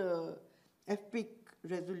fraudulent FPIC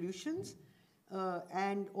resolutions.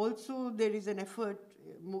 And also there is an effort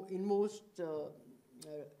in most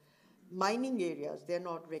mining areas, they're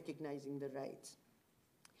not recognizing the rights.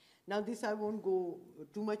 Now this I won't go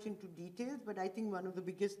too much into details, but I think one of the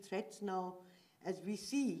biggest threats now, as we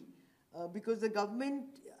see, because the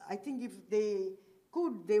government, I think if they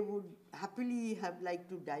could, they would happily have liked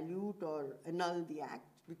to dilute or annul the act,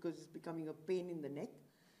 because it's becoming a pain in the neck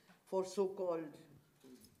for so-called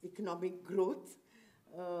economic growth.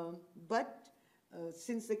 But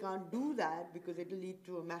since they can't do that, because it will lead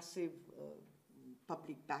to a massive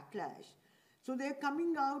public backlash, so they're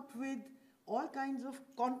coming out with all kinds of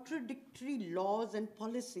contradictory laws and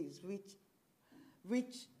policies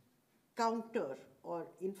which counter or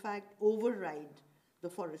in fact override the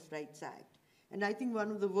Forest Rights Act. And I think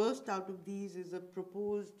one of the worst out of these is a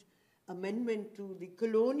proposed amendment to the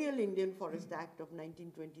colonial Indian Forest Act of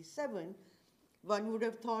 1927. One would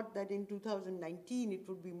have thought that in 2019 it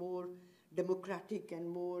would be more democratic and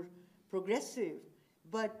more progressive.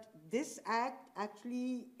 But this act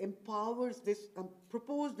actually empowers this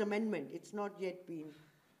proposed amendment, it's not yet been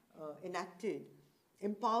enacted,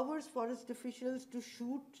 empowers forest officials to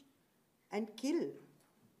shoot and kill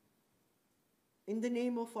in the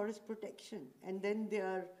name of forest protection, and then they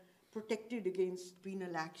are protected against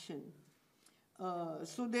penal action.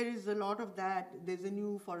 So there is a lot of that. There's a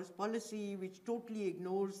new forest policy which totally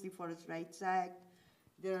ignores the Forest Rights Act.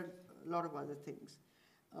 There are a lot of other things.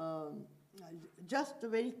 Just a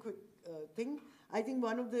very quick thing. I think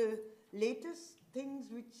one of the latest things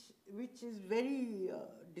which is very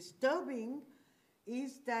disturbing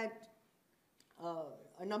is that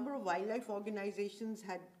a number of wildlife organizations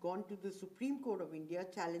had gone to the Supreme Court of India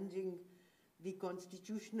challenging the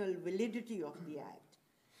constitutional validity of the Act.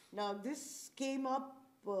 Now this came up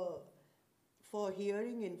for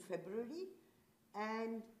hearing in February,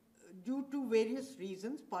 and due to various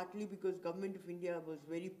reasons, partly because Government of India was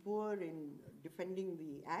very poor in defending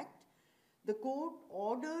the Act, the court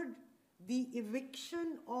ordered the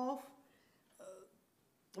eviction of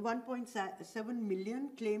 1.7 million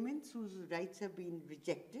claimants whose rights have been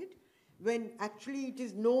rejected, when actually it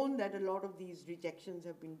is known that a lot of these rejections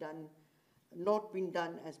have been not been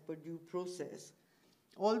done as per due process.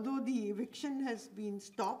 Although the eviction has been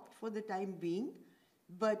stopped for the time being,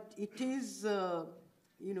 but it is,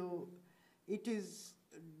 it is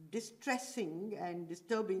distressing and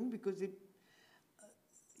disturbing because it,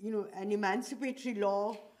 an emancipatory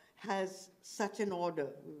law has such an order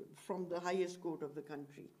from the highest court of the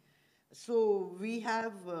country. So we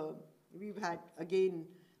have, we've had again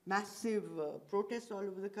massive protests all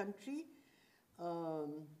over the country.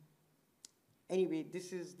 Anyway,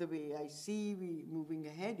 this is the way I see we moving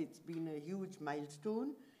ahead. It's been a huge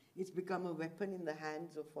milestone. It's become a weapon in the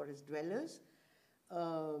hands of forest dwellers.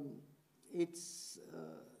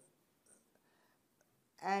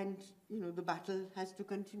 And the battle has to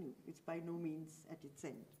continue. It's by no means at its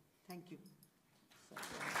end. Thank you.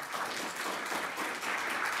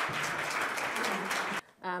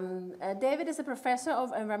 David is a professor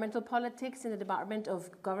of environmental politics in the Department of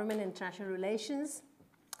Government and International Relations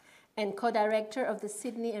and co-director of the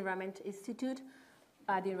Sydney Environment Institute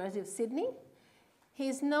at the University of Sydney. He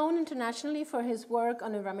is known internationally for his work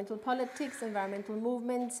on environmental politics, environmental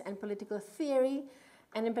movements, and political theory,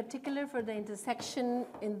 and in particular for the intersection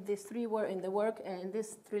in these three lines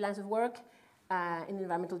of work in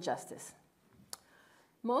environmental justice.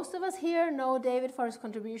 Most of us here know David for his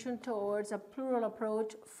contribution towards a plural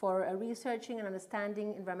approach for researching and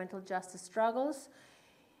understanding environmental justice struggles.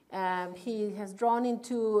 He has drawn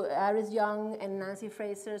into Iris Young and Nancy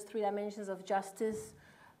Fraser's 3 dimensions of justice,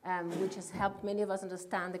 which has helped many of us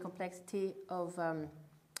understand the complexity of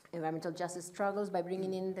environmental justice struggles by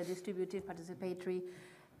bringing in the distributive, participatory,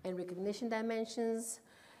 and recognition dimensions.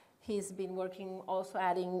 He's been working also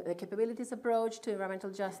adding the capabilities approach to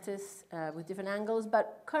environmental justice with different angles,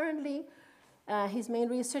 but currently his main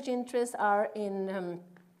research interests are in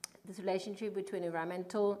this relationship between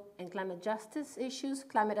environmental and climate justice issues,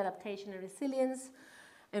 climate adaptation and resilience,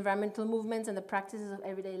 environmental movements and the practices of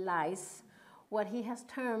everyday lives, what he has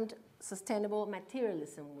termed sustainable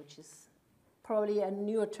materialism, which is probably a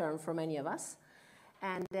newer term for many of us.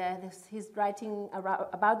 And he's writing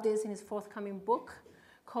about this in his forthcoming book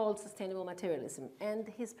called Sustainable Materialism. And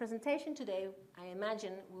his presentation today, I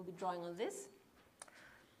imagine, will be drawing on this,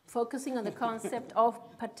 focusing on the concept of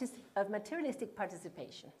materialistic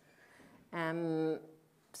participation.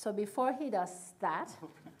 So before he does that,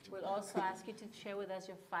 we'll also ask you to share with us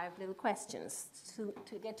your 5 little questions to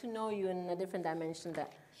get to know you in a different dimension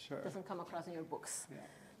that doesn't come across in your books. Yeah.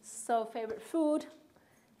 So favorite food,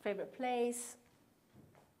 favorite place,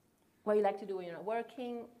 what you like to do when you're not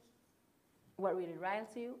working, what really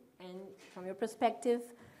riles you, and from your perspective,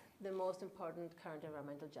 the most important current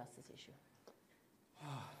environmental justice issue.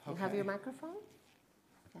 You have your microphone?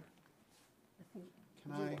 Yeah.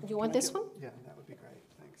 Do you want this one? Yeah, that would be great.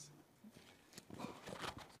 Thanks.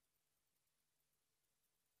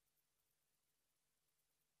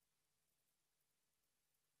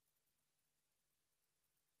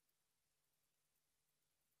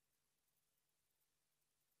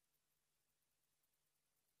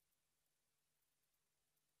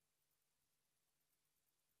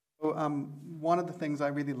 So, one of the things I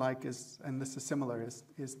really like is, and this is similar,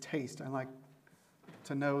 is taste. I like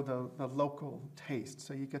to know the local taste.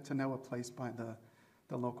 So you get to know a place by the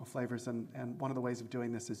local flavors. And one of the ways of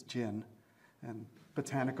doing this is gin and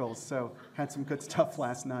botanicals. So had some good stuff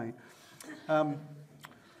last night.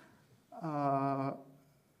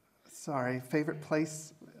 Favorite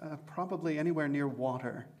place? Probably anywhere near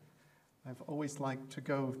water. I've always liked to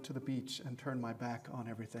go to the beach and turn my back on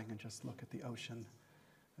everything and just look at the ocean.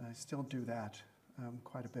 I still do that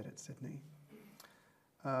quite a bit at Sydney.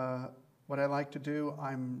 What I like to do,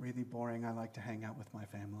 I'm really boring. I like to hang out with my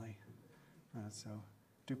family. So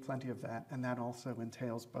do plenty of that. And that also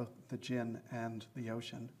entails both the gin and the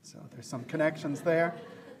ocean. So there's some connections there.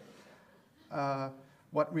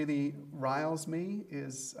 What really riles me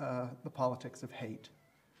is the politics of hate.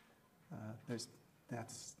 That's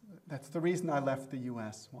the reason I left the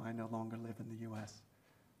U.S., why I no longer live in the U.S.,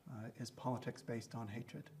 is politics based on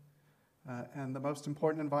hatred. And the most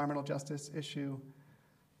important environmental justice issue,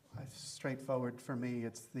 straightforward for me,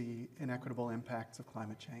 it's the inequitable impacts of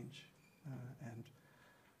climate change. And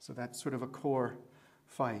so that's sort of a core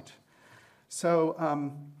fight.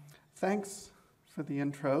 So thanks for the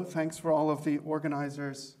intro. Thanks for all of the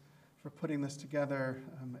organizers for putting this together.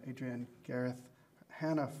 Adrian, Gareth,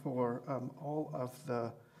 Hannah for all of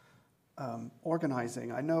the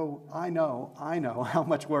organizing. I know how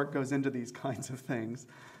much work goes into these kinds of things,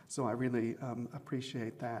 so I really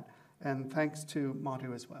appreciate that. And thanks to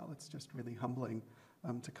Madhu as well. It's just really humbling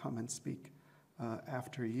to come and speak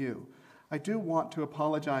after you. I do want to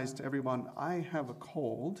apologize to everyone. I have a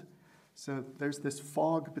cold, so there's this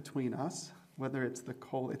fog between us, whether it's the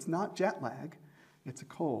cold. It's not jet lag, it's a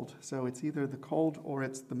cold. So it's either the cold or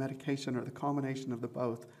it's the medication or the combination of the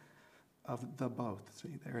both.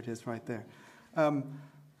 See, there it is right there. I'm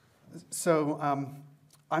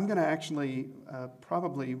going to actually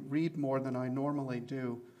probably read more than I normally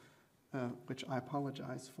do, which I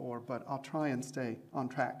apologize for, but I'll try and stay on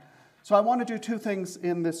track. So I want to do two things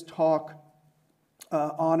in this talk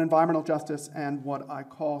on environmental justice and what I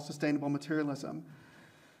call sustainable materialism.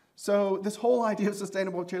 So this whole idea of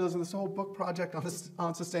sustainable materialism, this whole book project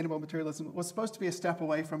on sustainable materialism was supposed to be a step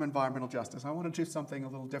away from environmental justice. I want to do something a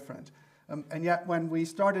little different. And yet when we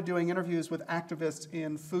started doing interviews with activists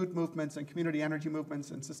in food movements and community energy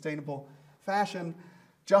movements and sustainable fashion,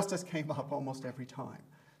 justice came up almost every time.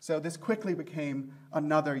 So this quickly became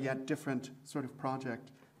another yet different sort of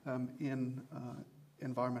project in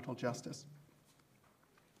environmental justice.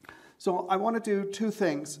 So I want to do two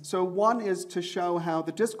things. So one is to show how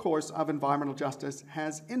the discourse of environmental justice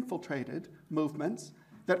has infiltrated movements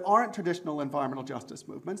that aren't traditional environmental justice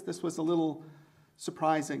movements. This was a little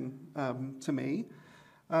surprising to me.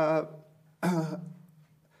 So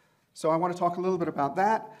I want to talk a little bit about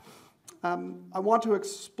that. I want to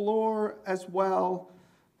explore as well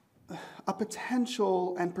a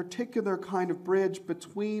potential and particular kind of bridge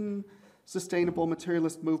between sustainable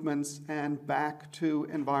materialist movements and back to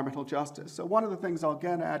environmental justice. So one of the things I'll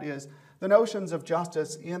get at is the notions of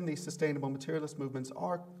justice in these sustainable materialist movements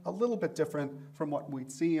are a little bit different from what we'd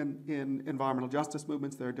see in environmental justice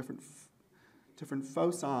movements. There are different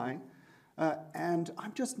foci. And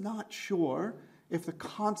I'm just not sure if the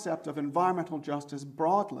concept of environmental justice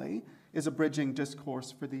broadly is a bridging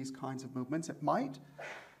discourse for these kinds of movements. It might.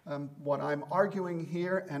 What I'm arguing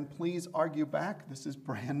here, and please argue back, this is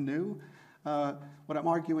brand new. What I'm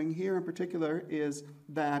arguing here in particular is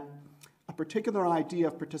that a particular idea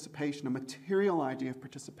of participation, a material idea of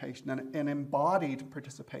participation, an embodied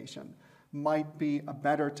participation might be a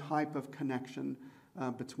better type of connection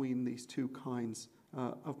between these two kinds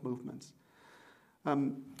of movements.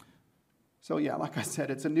 So yeah, like I said,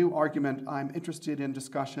 it's a new argument. I'm interested in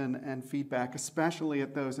discussion and feedback, especially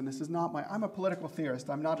at those, and this is not I'm a political theorist,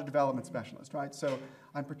 I'm not a development specialist, right? So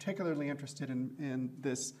I'm particularly interested in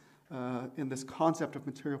this concept of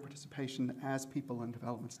material participation as people in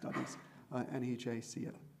development studies and EJ see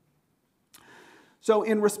it. So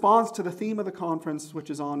in response to the theme of the conference, which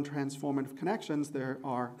is on transformative connections, there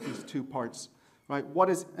are these two parts, right? What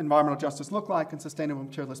does environmental justice look like in sustainable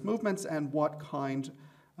materialist movements, and what kind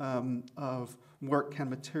of work can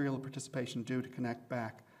material participation do to connect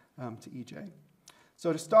back to EJ.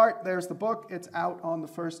 So to start, there's the book. It's out on the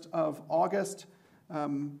 1st of August.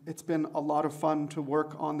 It's been a lot of fun to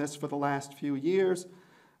work on this for the last few years.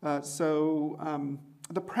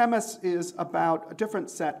 The premise is about a different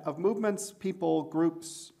set of movements, people,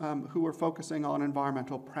 groups who are focusing on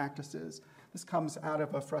environmental practices. This comes out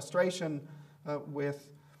of a frustration with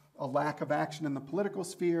a lack of action in the political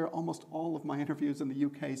sphere. Almost all of my interviews in the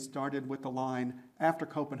UK started with the line, after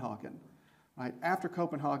Copenhagen. Right? After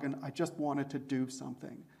Copenhagen, I just wanted to do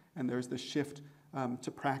something. And there's this shift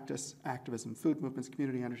to practice activism, food movements,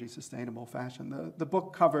 community energy, sustainable fashion. The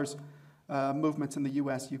book covers movements in the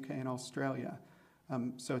US, UK, and Australia.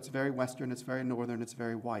 So it's very Western, it's very Northern, it's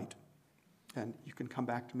very white. And you can come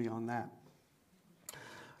back to me on that.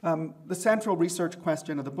 The central research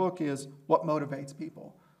question of the book is, what motivates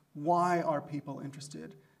people? Why are people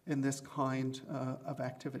interested in this kind of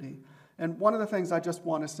activity? And one of the things I just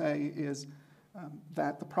want to say is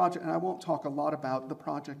that the project, and I won't talk a lot about the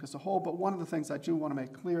project as a whole, but one of the things I do want to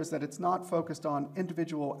make clear is that it's not focused on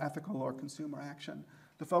individual ethical or consumer action.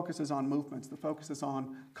 The focus is on movements. The focus is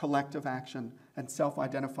on collective action and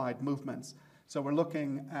self-identified movements. So we're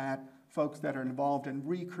looking at folks that are involved in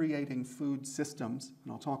recreating food systems,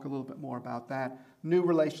 and I'll talk a little bit more about that. New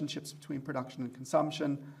relationships between production and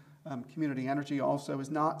consumption. Community energy also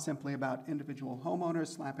is not simply about individual homeowners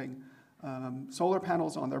slapping solar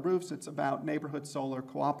panels on their roofs. It's about neighborhood solar,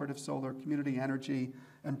 cooperative solar, community energy,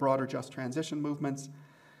 and broader just transition movements.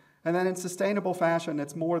 And then in sustainable fashion,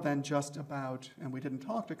 it's more than just about, and we didn't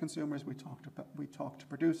talk to consumers, we talked to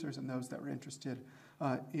producers and those that were interested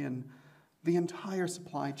in the entire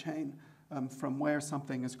supply chain, from where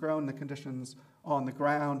something is grown, the conditions on the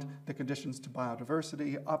ground, the conditions to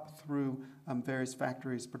biodiversity, up through various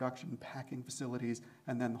factories, production, packing facilities,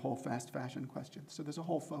 and then the whole fast fashion question. So there's a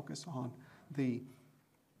whole focus on the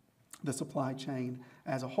supply chain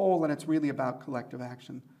as a whole, and it's really about collective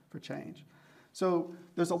action for change. So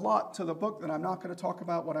there's a lot to the book that I'm not going to talk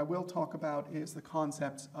about. What I will talk about is the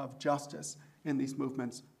concepts of justice in these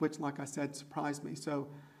movements, which, like I said, surprised me. So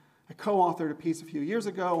I co-authored a piece a few years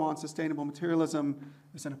ago on sustainable materialism.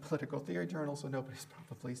 It's in a political theory journal, so nobody's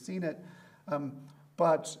probably seen it.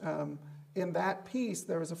 But in that piece,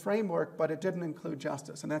 there was a framework, but it didn't include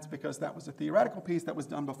justice. And that's because that was a theoretical piece that was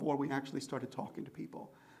done before we actually started talking to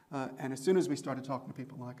people. And as soon as we started talking to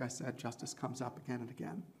people, like I said, justice comes up again and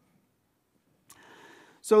again.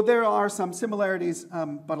 So there are some similarities,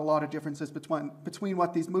 but a lot of differences between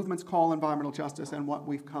what these movements call environmental justice and what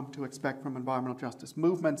we've come to expect from environmental justice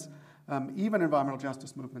movements, even environmental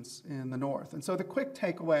justice movements in the North. And so the quick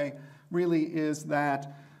takeaway really is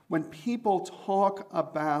that when people talk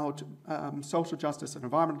about social justice and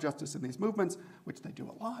environmental justice in these movements, which they do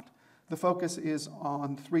a lot, the focus is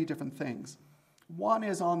on three different things. One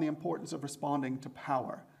is on the importance of responding to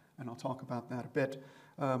power, and I'll talk about that a bit.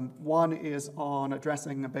 One is on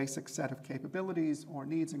addressing a basic set of capabilities or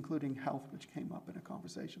needs, including health, which came up in a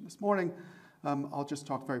conversation this morning. I'll just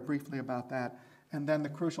talk very briefly about that. And then the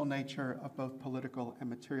crucial nature of both political and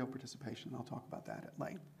material participation. I'll talk about that at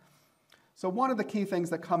length. So one of the key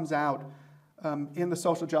things that comes out in the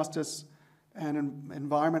social justice and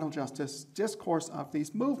environmental justice discourse of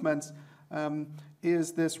these movements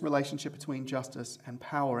is this relationship between justice and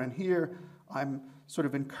power. And here I'm sort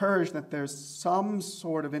of encouraged that there's some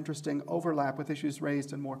sort of interesting overlap with issues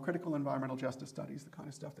raised in more critical environmental justice studies, the kind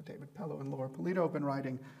of stuff that David Pello and Laura Polito have been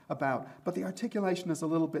writing about. But the articulation is a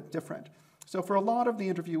little bit different. So for a lot of the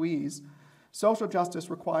interviewees, social justice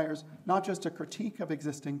requires not just a critique of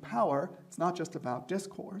existing power, it's not just about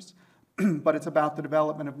discourse, but it's about the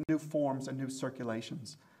development of new forms and new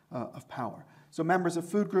circulations of power. So members of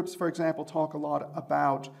food groups, for example, talk a lot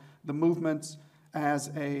about the movements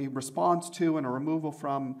as a response to and a removal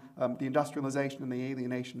from the industrialization and the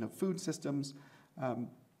alienation of food systems.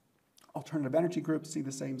 Alternative energy groups see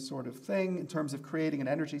the same sort of thing in terms of creating an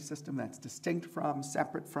energy system that's distinct from,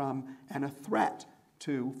 separate from, and a threat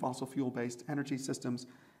to fossil fuel-based energy systems.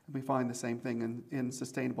 And we find the same thing in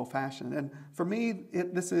sustainable fashion. And for me,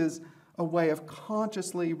 this is a way of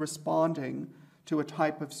consciously responding to a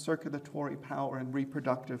type of circulatory power and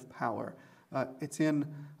reproductive power. It's in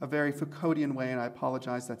a very Foucauldian way, and I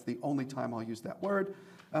apologize, that's the only time I'll use that word.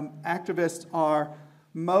 Activists are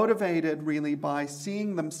motivated really by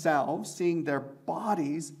seeing themselves, seeing their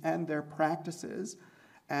bodies and their practices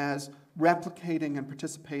as replicating and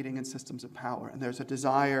participating in systems of power. And there's a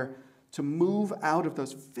desire to move out of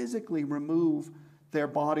those, physically remove their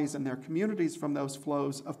bodies and their communities from those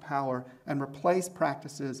flows of power and replace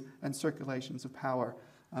practices and circulations of power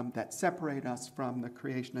that separate us from the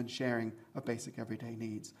creation and sharing of basic everyday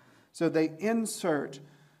needs. So they insert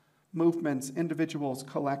movements, individuals,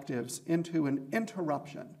 collectives into an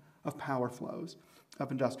interruption of power flows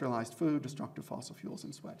of industrialized food, destructive fossil fuels,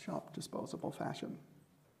 and sweatshop disposable fashion.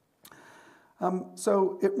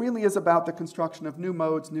 So it really is about the construction of new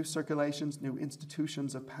modes, new circulations, new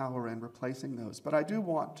institutions of power, and replacing those. But I do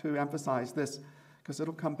want to emphasize this, because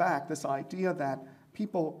it'll come back, this idea that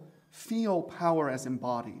people feel power as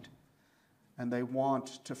embodied, and they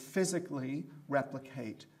want to physically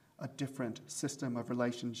replicate a different system of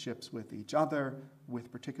relationships with each other,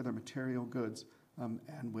 with particular material goods,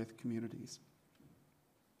 and with communities.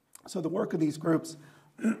 So the work of these groups,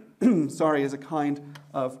 is a kind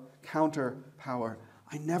of counter power.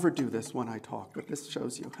 I never do this when I talk, but this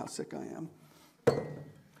shows you how sick I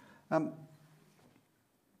am.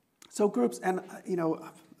 So groups, and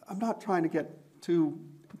I'm not trying to get too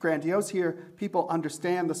grandiose here. People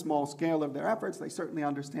understand the small scale of their efforts. They certainly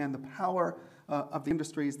understand the power of the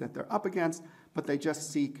industries that they're up against, but they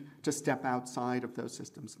just seek to step outside of those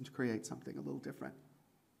systems and to create something a little different.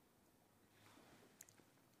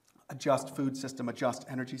 A just food system, a just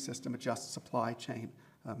energy system, a just supply chain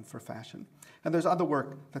for fashion. And there's other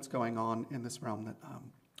work that's going on in this realm that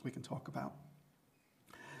we can talk about.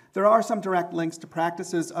 There are some direct links to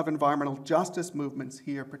practices of environmental justice movements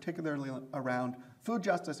here, particularly around food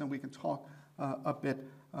justice, and we can talk a bit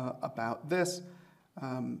about this.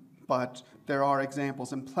 But there are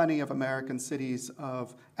examples in plenty of American cities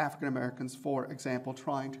of African Americans, for example,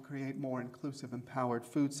 trying to create more inclusive, empowered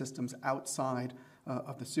food systems outside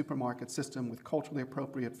of the supermarket system with culturally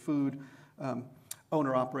appropriate food,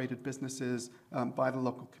 owner-operated businesses by the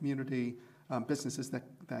local community, businesses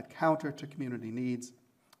that cater to community needs.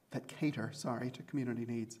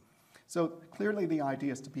 So clearly the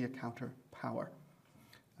idea is to be a counter power.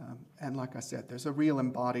 And like I said, there's a real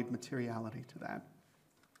embodied materiality to that.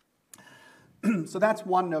 So that's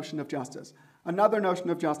one notion of justice. Another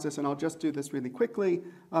notion of justice, and I'll just do this really quickly,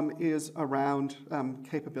 is around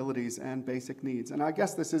capabilities and basic needs. And I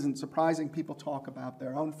guess this isn't surprising. People talk about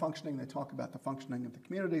their own functioning. They talk about the functioning of the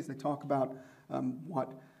communities. They talk about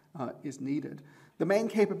what is needed. The main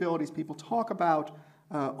capabilities people talk about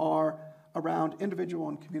are around individual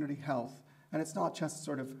and community health. And it's not just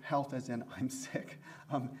sort of health as in I'm sick.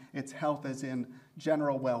 It's health as in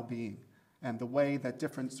general well-being and the way that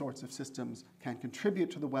different sorts of systems can contribute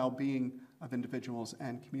to the well-being of individuals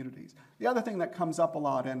and communities. The other thing that comes up a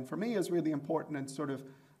lot, and for me is really important and sort of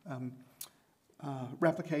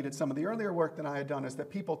replicated some of the earlier work that I had done, is that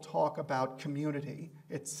people talk about community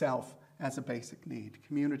itself as a basic need,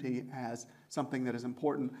 community as something that is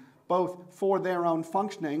important, both for their own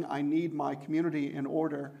functioning. I need my community in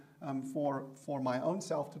order for my own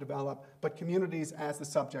self to develop, but communities as the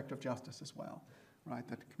subject of justice as well, right?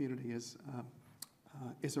 That community is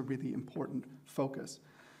a really important focus.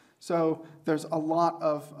 So there's a lot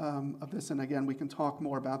of this, and again, we can talk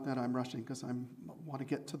more about that. I'm rushing because I want to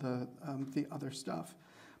get to the other stuff.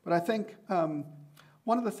 But I think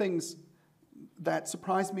one of the things that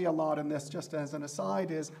surprised me a lot in this, just as an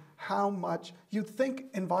aside, is how much you'd think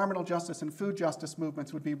environmental justice and food justice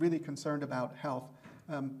movements would be really concerned about health.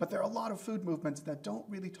 But there are a lot of food movements that don't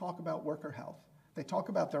really talk about worker health. They talk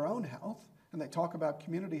about their own health, and they talk about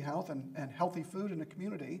community health and healthy food in a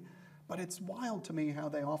community. But it's wild to me how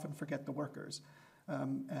they often forget the workers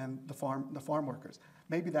and the farm workers.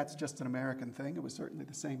 Maybe that's just an American thing. It was certainly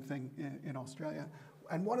the same thing in Australia.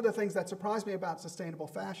 And one of the things that surprised me about sustainable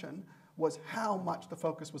fashion was how much the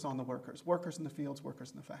focus was on the workers in the fields,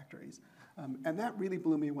 workers in the factories. And that really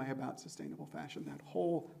blew me away about sustainable fashion,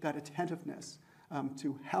 that attentiveness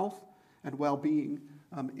to health and well-being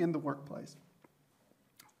in the workplace.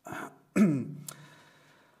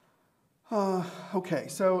 Okay,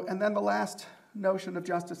 so, and then the last notion of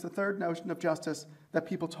justice, the third notion of justice that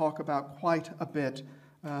people talk about quite a bit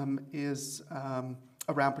is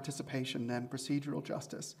around participation and procedural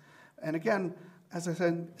justice. And again, as I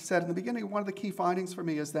said in the beginning, one of the key findings for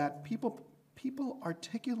me is that people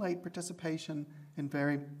articulate participation in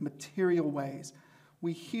very material ways.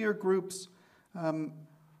 We hear groups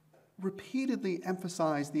repeatedly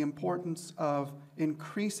emphasize the importance of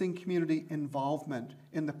increasing community involvement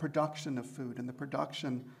in the production of food and the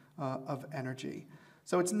production of energy.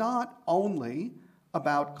 So it's not only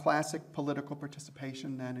about classic political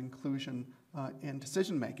participation and inclusion in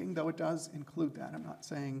decision-making, though it does include that. I'm not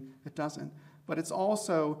saying it doesn't. But it's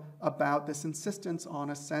also about this insistence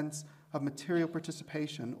on a sense of material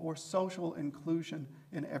participation or social inclusion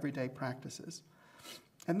in everyday practices.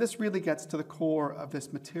 And this really gets to the core of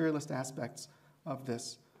this materialist aspects of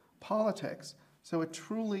this politics. So it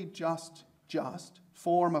truly just just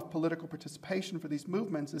form of political participation for these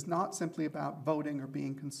movements is not simply about voting or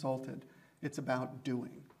being consulted. It's about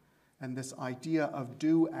doing. And this idea of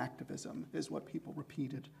do activism is what people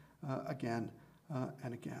repeated again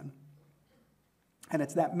and again. And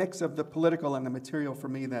it's that mix of the political and the material for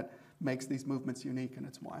me that makes these movements unique, and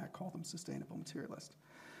it's why I call them sustainable materialist.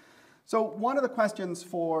 So one of the questions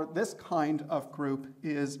for this kind of group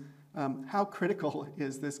is how critical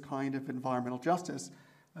is this kind of environmental justice?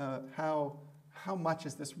 How much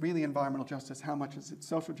is this really environmental justice? How much is it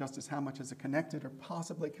social justice? How much is it connected or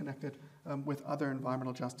possibly connected with other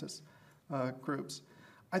environmental justice groups?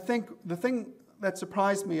 I think the thing that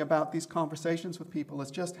surprised me about these conversations with people is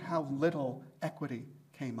just how little equity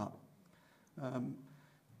came up.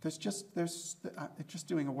 Just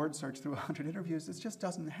doing a word search through 100 interviews, it just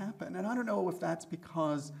doesn't happen. And I don't know if that's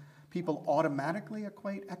because people automatically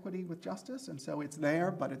equate equity with justice, and so it's there,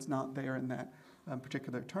 but it's not there in that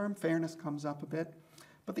particular term. Fairness comes up a bit.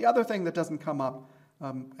 But the other thing that doesn't come up,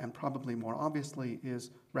 and probably more obviously, is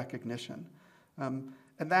recognition. And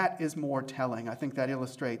that is more telling. I think that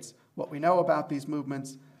illustrates what we know about these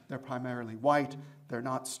movements. They're primarily white. They're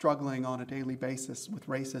not struggling on a daily basis with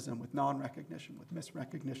racism, with non-recognition, with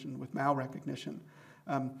misrecognition, with malrecognition.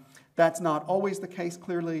 That's not always the case,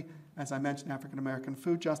 clearly. As I mentioned, African-American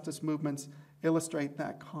food justice movements illustrate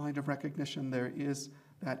that kind of recognition. There is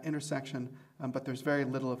that intersection, but there's very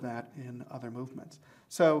little of that in other movements.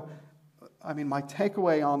 So, I mean, my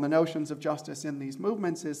takeaway on the notions of justice in these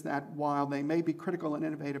movements is that while they may be critical and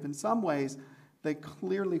innovative in some ways, they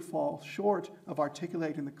clearly fall short of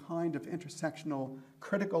articulating the kind of intersectional,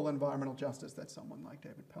 critical environmental justice that someone like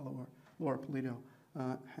David Pellow or Laura Polito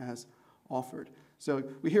has offered. So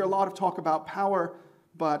we hear a lot of talk about power,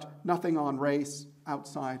 but nothing on race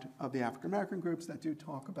outside of the African-American groups that do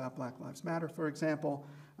talk about Black Lives Matter, for example.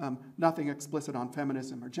 Nothing explicit on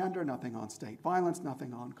feminism or gender, nothing on state violence,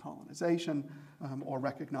 nothing on colonization, or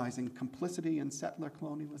recognizing complicity in settler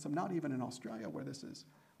colonialism, not even in Australia where this is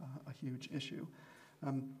a huge issue.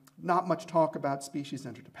 Not much talk about species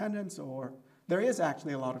interdependence, or there is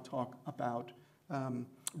actually a lot of talk about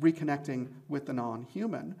reconnecting with the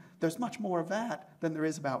non-human. There's much more of that than there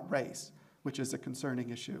is about race, which is a concerning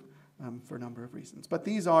issue for a number of reasons. But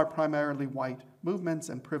these are primarily white movements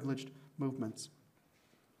and privileged movements.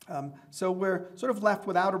 So we're sort of left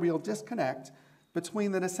without a real disconnect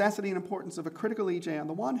between the necessity and importance of a critical EJ on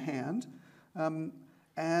the one hand,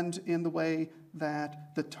 and in the way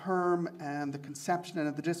that the term and the conception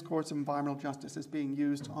and the discourse of environmental justice is being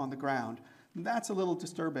used on the ground. And that's a little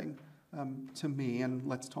disturbing to me, and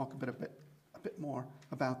let's talk a bit more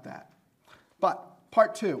about that. But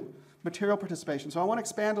part two, material participation. So I want to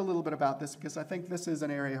expand a little bit about this because I think this is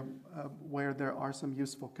an area where there are some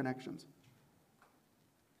useful connections.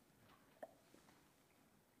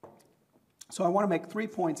 So I want to make 3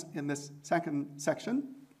 points in this second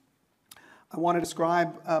section. I want to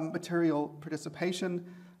describe material participation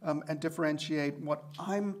and differentiate what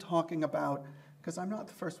I'm talking about, because I'm not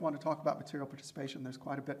the first one to talk about material participation. There's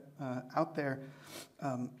quite a bit out there,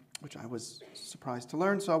 which I was surprised to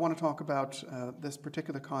learn. So I want to talk about this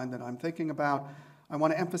particular kind that I'm thinking about. I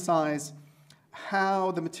want to emphasize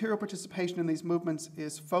how the material participation in these movements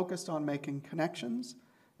is focused on making connections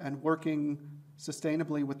and working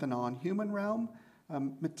sustainably with the non-human realm.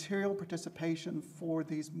 Material participation for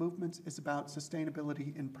these movements is about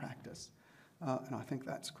sustainability in practice, and I think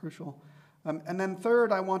that's crucial. And then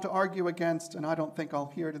third, I want to argue against, and I don't think I'll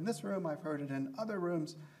hear it in this room, I've heard it in other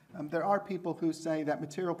rooms, there are people who say that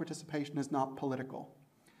material participation is not political,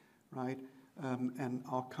 right? And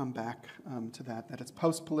I'll come back to that it's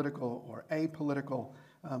post-political or apolitical,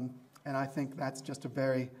 and I think that's just a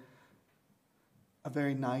very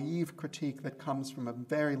naive critique that comes from a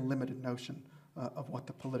very limited notion of what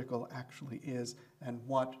the political actually is and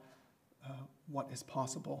what is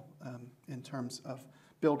possible in terms of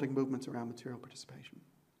building movements around material participation.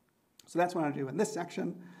 So that's what I do in this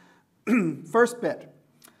section. First bit,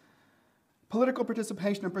 political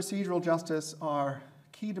participation and procedural justice are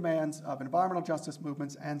key demands of environmental justice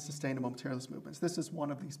movements and sustainable materialist movements. This is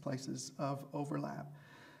one of these places of overlap.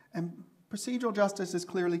 And procedural justice is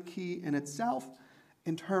clearly key in itself,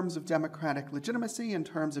 in terms of democratic legitimacy, in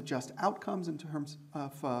terms of just outcomes, in terms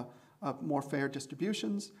of more fair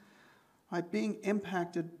distributions, right? Being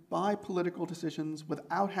impacted by political decisions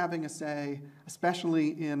without having a say, especially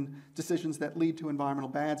in decisions that lead to environmental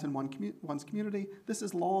bads in one's community. This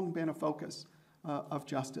has long been a focus of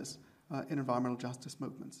justice in environmental justice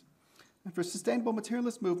movements. And for sustainable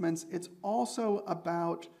materialist movements, it's also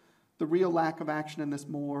about the real lack of action in this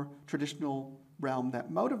more traditional realm that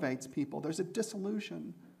motivates people. There's a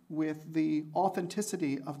disillusion with the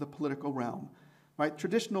authenticity of the political realm. Right?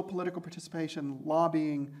 Traditional political participation,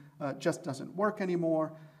 lobbying, just doesn't work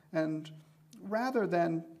anymore. And rather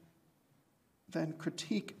than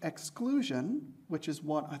critique exclusion, which is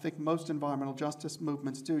what I think most environmental justice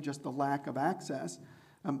movements do, just the lack of access,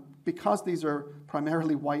 because these are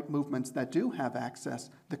primarily white movements that do have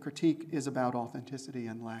access, the critique is about authenticity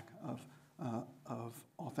and lack of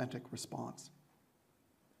authentic response.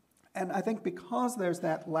 And I think because there's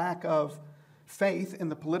that lack of faith in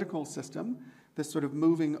the political system, this sort of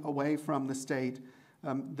moving away from the state,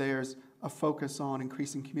 there's a focus on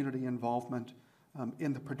increasing community involvement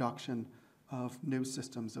in the production of new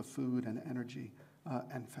systems of food and energy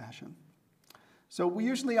and fashion. So we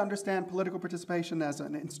usually understand political participation as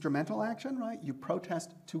an instrumental action, right? You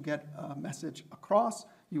protest to get a message across,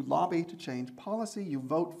 you lobby to change policy, you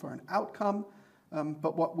vote for an outcome.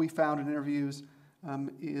 But what we found in interviews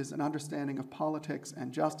is an understanding of politics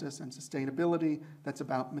and justice and sustainability that's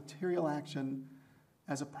about material action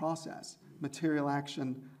as a process, material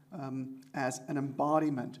action as an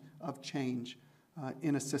embodiment of change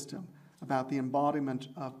in a system, about the embodiment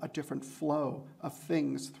of a different flow of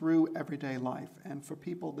things through everyday life. And for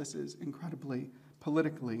people, this is incredibly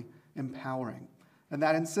politically empowering. And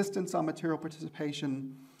that insistence on material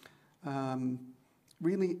participation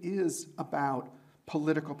really is about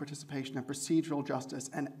political participation and procedural justice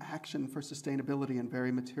and action for sustainability in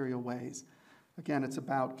very material ways. Again, it's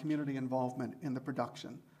about community involvement in the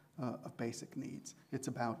production of basic needs. It's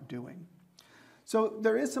about doing. So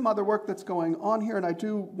there is some other work that's going on here, and I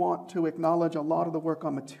do want to acknowledge a lot of the work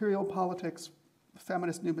on material politics,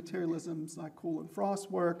 feminist new materialisms like Kuhl and Frost's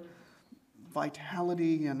work,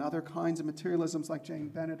 vitality and other kinds of materialisms like Jane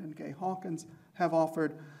Bennett and Gay Hawkins have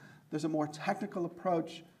offered. There's a more technical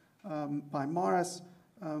approach by Morris,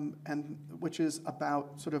 and which is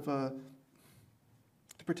about sort of the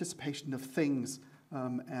participation of things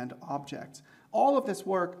and objects. All of this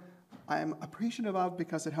work I am appreciative of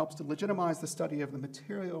because it helps to legitimize the study of the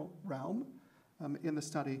material realm in the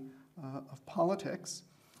study of politics.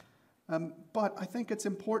 But I think it's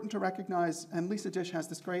important to recognize, and Lisa Dish has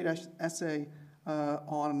this great essay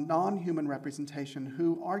on non-human representation,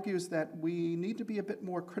 who argues that we need to be a bit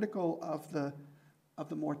more critical of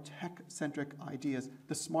the more tech-centric ideas,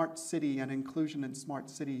 the smart city and inclusion in smart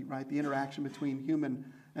city, right? The interaction between human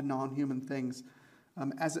and non-human things,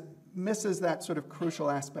 as it misses that sort of crucial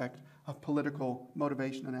aspect of political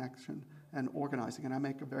motivation and action and organizing. And I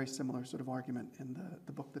make a very similar sort of argument in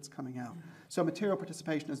the book that's coming out. So material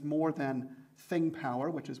participation is more than thing power,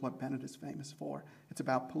 which is what Bennett is famous for. It's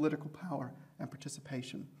about political power and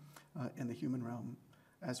participation in the human realm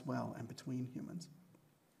as well and between humans.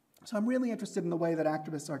 So I'm really interested in the way that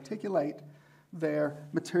activists articulate their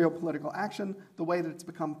material political action, the way that it's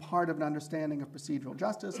become part of an understanding of procedural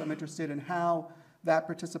justice. I'm interested in how that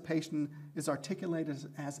participation is articulated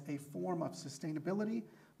as a form of sustainability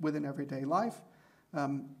within everyday life.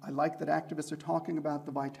 I like that activists are talking about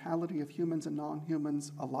the vitality of humans and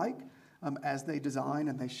non-humans alike as they design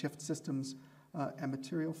and they shift systems and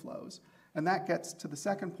material flows. And that gets to the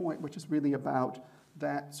second point, which is really about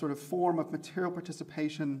that sort of form of material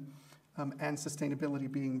participation and sustainability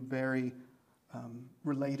being very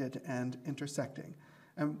related and intersecting.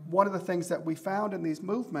 And one of the things that we found in these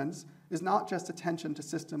movements is not just attention to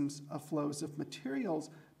systems of flows of materials,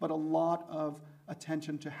 but a lot of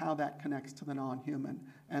attention to how that connects to the non-human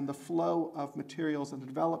and the flow of materials and the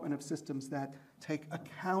development of systems that take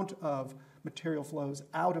account of material flows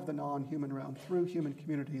out of the non-human realm through human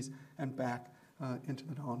communities and back into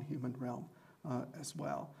the non-human realm as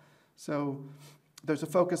well. So there's a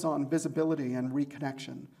focus on visibility and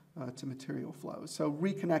reconnection to material flows. So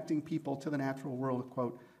reconnecting people to the natural world,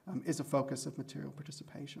 quote, is a focus of material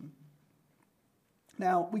participation.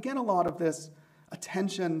 Now, we get a lot of this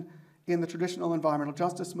attention in the traditional environmental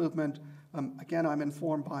justice movement. Again, I'm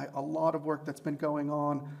informed by a lot of work that's been going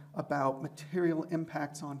on about material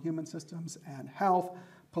impacts on human systems and health,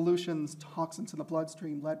 pollutions, toxins in the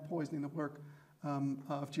bloodstream, lead poisoning, the work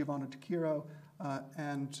of Giovanna De Chiro,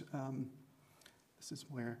 and this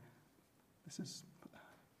is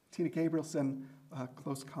Tina Gabrielson, a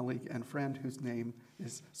close colleague and friend whose name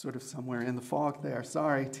is sort of somewhere in the fog there.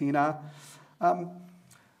 Sorry, Tina.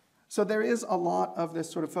 So there is a lot of this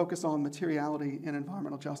sort of focus on materiality in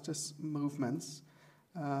environmental justice movements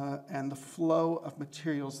and the flow of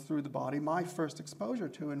materials through the body. My first exposure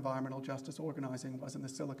to environmental justice organizing was in the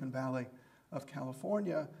Silicon Valley of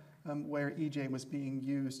California, where EJ was being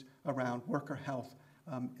used around worker health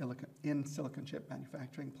in silicon chip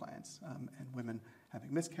manufacturing plants and women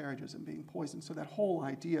having miscarriages and being poisoned. So that whole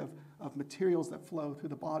idea of materials that flow through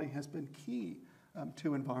the body has been key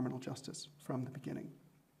to environmental justice from the beginning.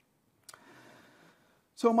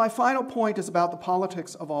 So my final point is about the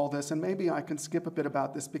politics of all this, and maybe I can skip a bit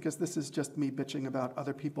about this because this is just me bitching about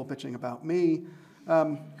other people bitching about me.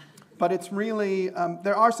 But it's really,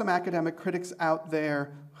 there are some academic critics out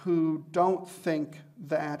there who don't think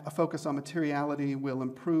that a focus on materiality will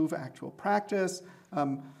improve actual practice.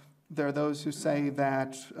 There are those who say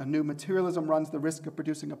that a new materialism runs the risk of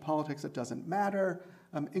producing a politics that doesn't matter.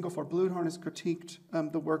 Ingelfor Bludhorn has critiqued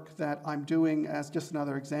the work that I'm doing as just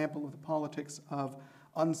another example of the politics of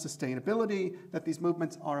unsustainability, that these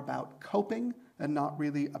movements are about coping and not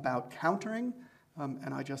really about countering,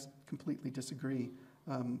 and I just completely disagree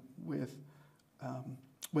with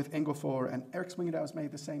Ingelfor. And Erik Swingedouw has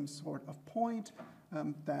made the same sort of point,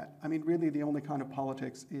 that, I mean, really the only kind of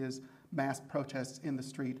politics is mass protests in the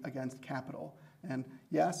street against capital. And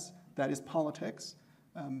yes, that is politics,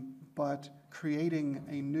 but creating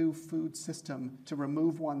a new food system to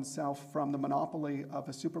remove oneself from the monopoly of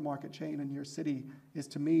a supermarket chain in your city is,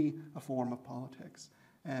 to me, a form of politics.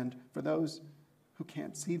 And for those who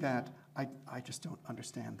can't see that, I just don't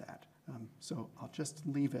understand that. So I'll just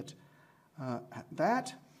leave it at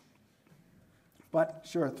that. But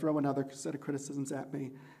sure, throw another set of criticisms at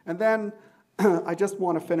me. And then I just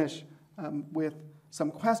want to finish with some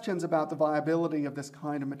questions about the viability of this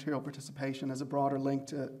kind of material participation as a broader link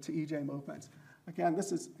to EJ movements. Again,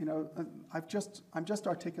 this is, I'm just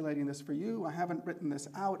articulating this for you. I haven't written this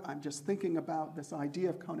out. I'm just thinking about this idea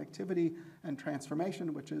of connectivity and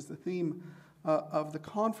transformation, which is the theme of the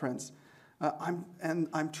conference.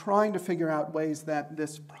 I'm trying to figure out ways that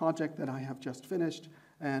this project that I have just finished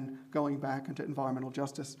and going back into environmental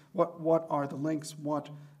justice, what are the links, what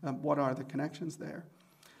are the connections there?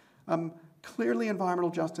 Clearly, environmental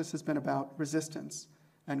justice has been about resistance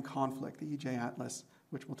and conflict. The EJ Atlas,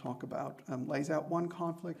 which we'll talk about, lays out one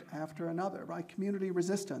conflict after another, right? Community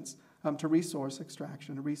resistance to resource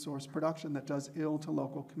extraction, to resource production that does ill to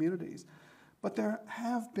local communities. But there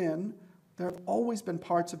have always been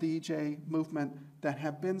parts of the EJ movement that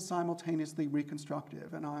have been simultaneously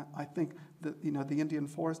reconstructive. And I think that, the Indian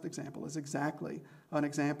forest example is exactly an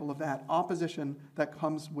example of that. Opposition that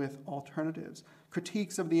comes with alternatives.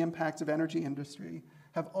 Critiques of the impacts of energy industry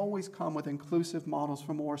have always come with inclusive models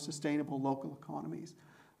for more sustainable local economies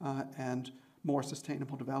and more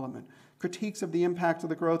sustainable development. Critiques of the impact of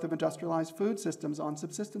the growth of industrialized food systems on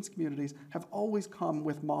subsistence communities have always come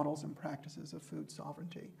with models and practices of food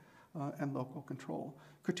sovereignty and local control.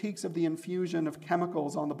 Critiques of the infusion of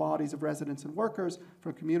chemicals on the bodies of residents and workers,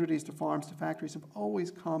 from communities to farms to factories, have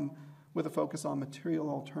always come with a focus on material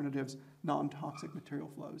alternatives, non-toxic material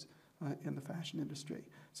flows in the fashion industry.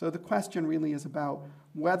 So the question really is about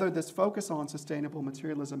whether this focus on sustainable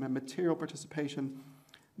materialism and material participation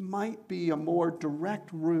might be a more direct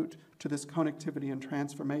route to this connectivity and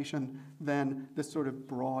transformation than this sort of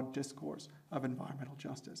broad discourse of environmental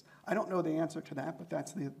justice. I don't know the answer to that, but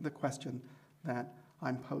that's the question that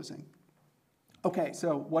I'm posing. Okay,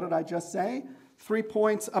 so what did I just say? 3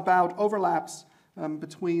 points about overlaps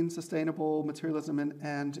between sustainable materialism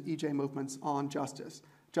and EJ movements on justice.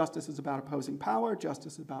 Justice is about opposing power.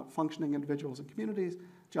 Justice is about functioning individuals and communities.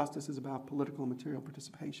 Justice is about political and material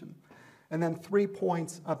participation. And then 3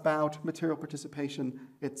 points about material participation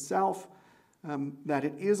itself, that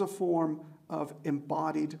it is a form of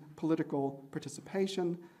embodied political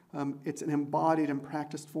participation. It's an embodied and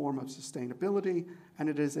practiced form of sustainability, and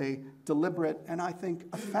it is a deliberate and, I think,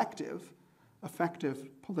 effective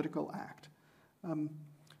political act.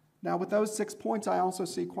 Now, with those 6 points, I also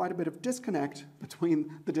see quite a bit of disconnect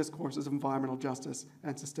between the discourses of environmental justice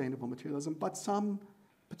and sustainable materialism, but some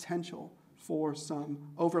potential for some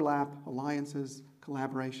overlap, alliances,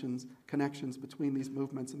 collaborations, connections between these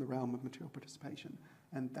movements in the realm of material participation.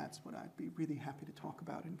 And that's what I'd be really happy to talk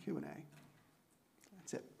about in Q&A.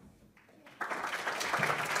 That's it.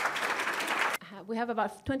 We have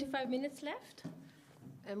about 25 minutes left.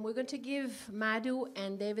 And we're going to give Madhu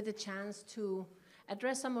and David a chance to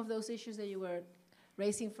address some of those issues that you were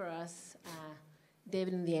raising for us,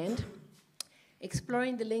 David, in the end.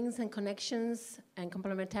 Exploring the links and connections and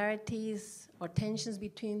complementarities or tensions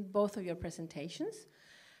between both of your presentations.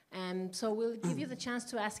 And so we'll give you the chance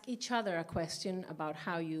to ask each other a question about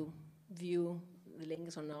how you view the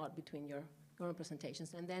links or not between your own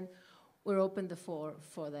presentations. And then we'll open the floor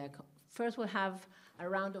for the... First, we'll have a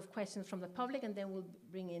round of questions from the public, and then we'll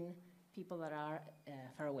bring in people that are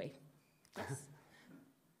far away. Yes.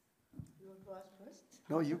 You want to ask first?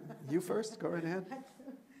 No, you first. Go right ahead.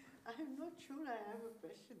 I'm not sure I have a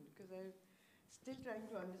question because I'm still trying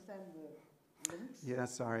to understand the links. Yeah,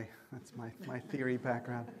 sorry. That's my theory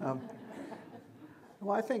background.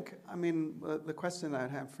 Well, I think, the question that I'd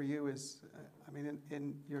have for you is,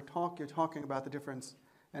 in your talk, you're talking about the difference,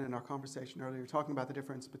 and in our conversation earlier, you're talking about the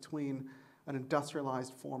difference between an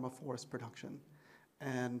industrialized form of forest production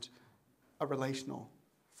and a relational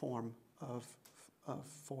form of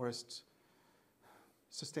forest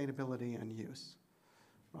sustainability and use,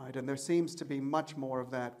 right? And there seems to be much more of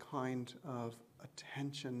that kind of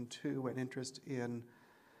attention to and interest in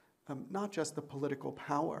not just the political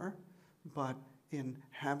power, but in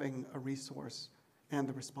having a resource and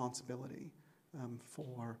the responsibility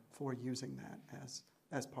for using that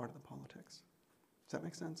as part of the politics. Does that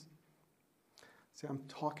make sense? See, I'm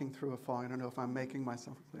talking through a fog. I don't know if I'm making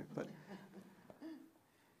myself clear, but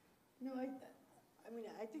no,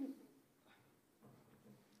 I think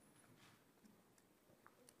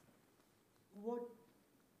what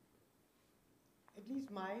at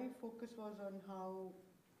least my focus was on how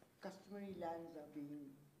customary lands are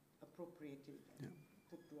being appropriated and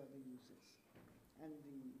put to other uses, and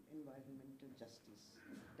the environmental justice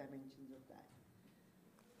dimensions of that.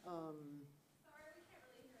 Sorry, we can't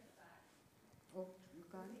really hear the back. Oh, you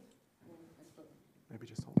can't? Oh, I thought. maybe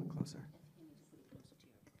just hold it closer.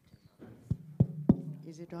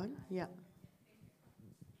 Is it on? Yeah.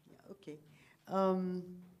 Yeah, okay.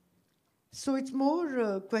 So it's more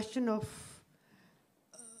a question of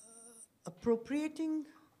appropriating,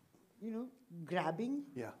 grabbing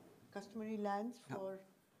customary lands for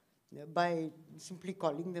by simply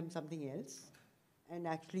calling them something else, and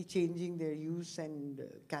actually changing their use and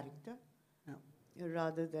character,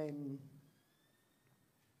 rather than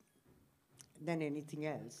anything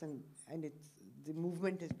else. And the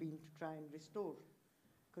movement has been to try and restore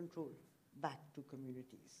control back to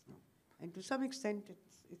communities, and to some extent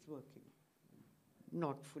it's working.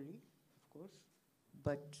 Not fully, of course,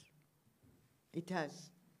 but it has.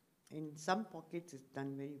 In some pockets, it's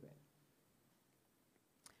done very well.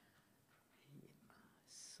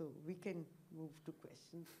 So we can move to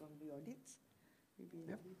questions from the audience. Maybe.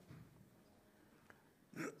 Yep.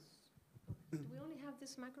 Do we only have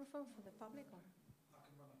this microphone for the public, or? I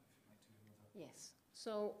can run it if you'd like to. Yes.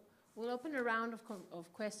 So we'll open a round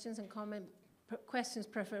of questions and questions,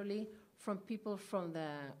 preferably from people from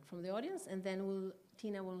the audience, and then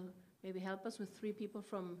Tina will maybe help us with 3 people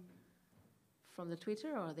from the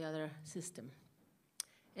Twitter or the other system.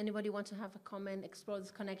 Anybody want to have a comment, explore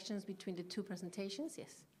the connections between the 2 presentations?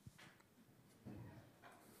 Yes.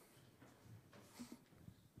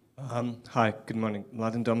 Hi, good morning.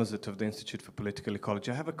 Mladen Domazet of the Institute for Political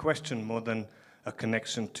Ecology. I have a question more than a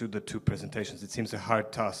connection to the 2 presentations. It seems a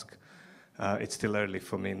hard task. It's still early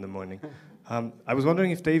for me in the morning. I was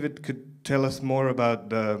wondering if David could tell us more about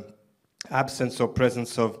the absence or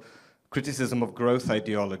presence of criticism of growth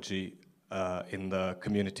ideology in the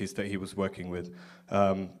communities that he was working with.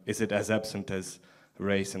 Is it as absent as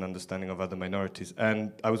race and understanding of other minorities?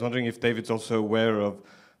 And I was wondering if David's also aware of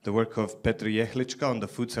the work of Petr Jehlička on the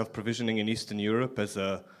food self-provisioning in Eastern Europe as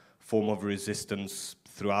a form of resistance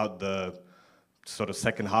throughout the sort of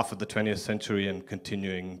second half of the 20th century and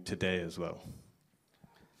continuing today as well.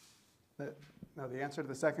 No, the answer to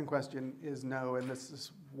the second question is no, and this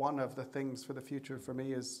is one of the things for the future for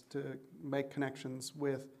me, is to make connections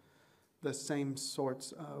with the same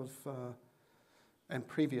sorts of and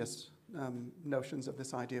previous notions of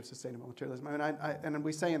this idea of sustainable materialism. And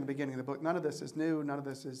we say in the beginning of the book, none of this is new, none of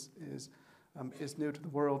this is new to the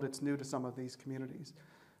world, it's new to some of these communities.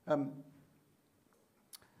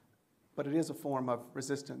 But it is a form of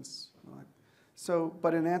resistance. Right? So,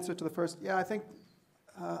 but in answer to the first, I think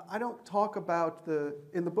I don't talk about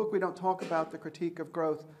in the book we don't talk about the critique of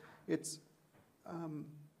growth. It's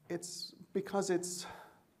because it's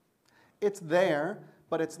there,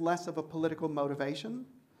 but it's less of a political motivation.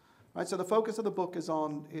 Right? So the focus of the book is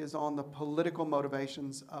on the political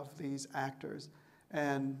motivations of these actors.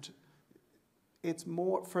 And it's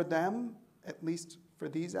more, for them, at least for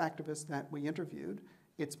these activists that we interviewed,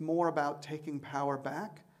 it's more about taking power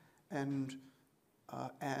back and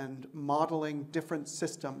modeling different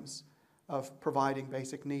systems of providing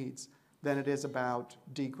basic needs than it is about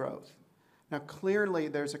degrowth. Now, clearly,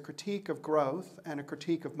 there's a critique of growth and a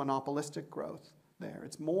critique of monopolistic growth there.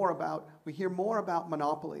 It's more about, we hear more about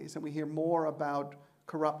monopolies and we hear more about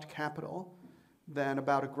corrupt capital than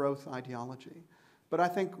about a growth ideology. But I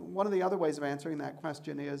think one of the other ways of answering that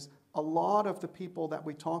question is a lot of the people that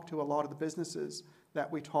we talk to, a lot of the businesses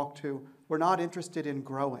that we talk to, were not interested in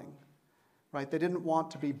growing, right? They didn't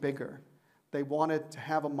want to be bigger. They wanted to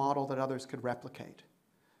have a model that others could replicate,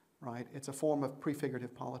 right? It's a form of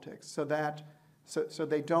prefigurative politics. So that So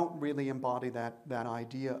they don't really embody that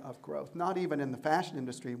idea of growth, not even in the fashion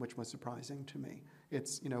industry, which was surprising to me.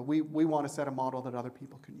 It's, we want to set a model that other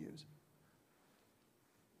people can use.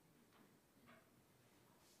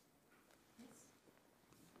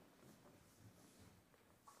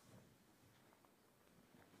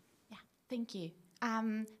 Yeah, thank you.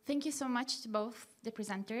 Thank you so much to both the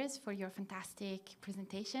presenters for your fantastic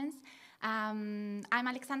presentations. I'm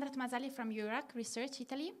Alexandra Tomaselli from Eurac Research,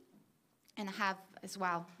 Italy. And I have as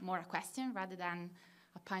well more a question rather than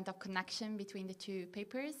a point of connection between the two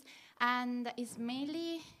papers. And it's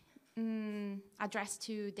mainly addressed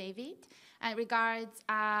to David and regards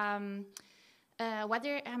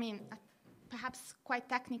whether, perhaps quite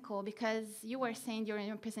technical, because you were saying during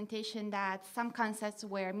your presentation that some concepts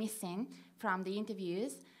were missing from the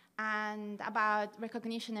interviews and about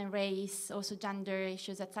recognition and race, also gender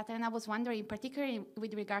issues, etc. And I was wondering, particularly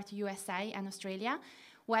with regard to USA and Australia,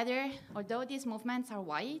 whether, although these movements are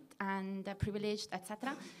white and privileged,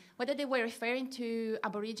 etc., whether they were referring to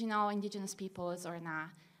Aboriginal, Indigenous peoples or not,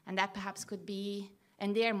 and that perhaps could be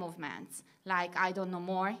in their movements, like I Don't Know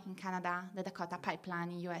More in Canada, the Dakota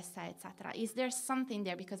Pipeline in USA, etc. Is there something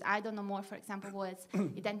there? Because I Don't Know More, for example, was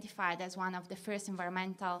identified as one of the first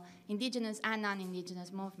environmental Indigenous and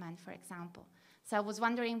non-Indigenous movement, for example. So I was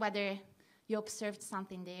wondering whether you observed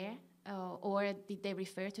something there, or did they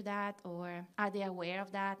refer to that, or are they aware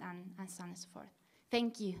of that, and so on and so forth.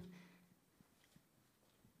 Thank you.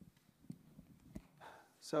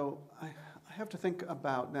 So I have to think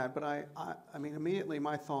about that, but I mean, immediately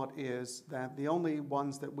my thought is that the only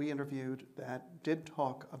ones that we interviewed that did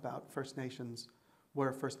talk about First Nations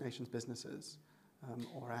were First Nations businesses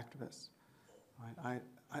or activists. Right?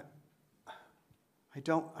 I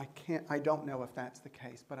don't know if that's the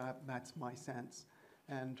case, but that's my sense.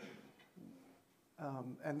 And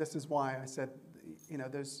this is why I said,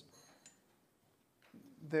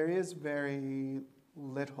 there is very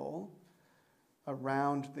little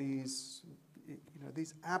around these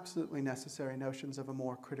absolutely necessary notions of a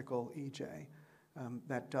more critical EJ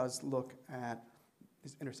that does look at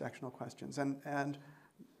these intersectional questions. And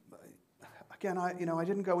again, I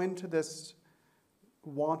didn't go into this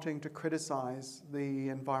wanting to criticize the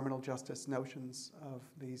environmental justice notions of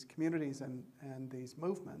these communities and these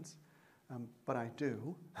movements, but I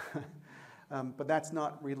do. But that's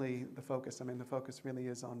not really the focus. I mean, the focus really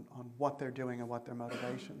is on what they're doing and what their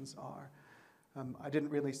motivations are. I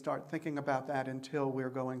didn't really start thinking about that until we're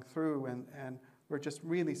going through, and we're just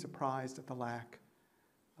really surprised at the lack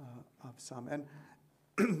of some. And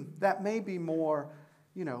that may be more,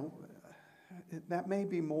 that may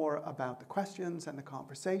be more about the questions and the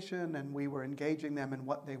conversation, and we were engaging them in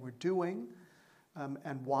what they were doing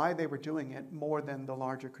and why they were doing it more than the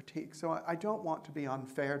larger critique. So I don't want to be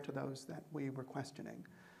unfair to those that we were questioning.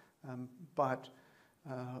 But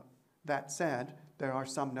that said, there are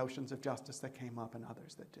some notions of justice that came up and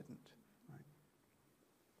others that didn't. Right?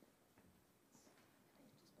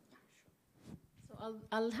 So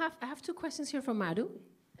I have two questions here from Madhu,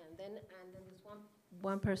 and then there's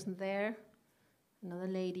one person there, another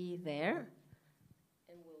lady there,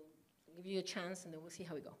 and we'll give you a chance, and then we'll see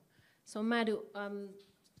how we go. So Madhu,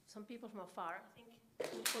 some people from afar, I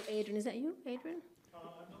think, called Adrian. Is that you, Adrian? I'm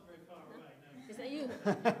not very far away, no. Is that you?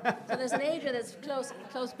 So there's an Adrian that's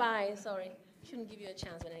close by, sorry. Shouldn't give you a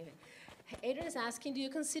chance, but anyway. Adrian is asking, do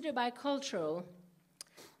you consider bicultural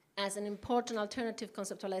as an important alternative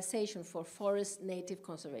conceptualization for forest native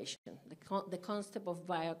conservation, the concept of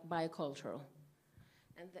biocultural?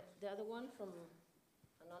 And the other one from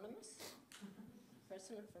anonymous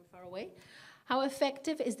person from far away. How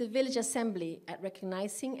effective is the village assembly at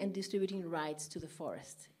recognizing and distributing rights to the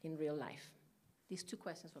forest in real life? These two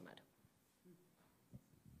questions for Madhu.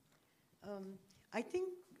 I think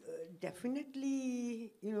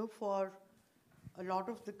definitely, for a lot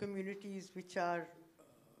of the communities which are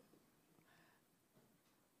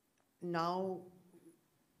now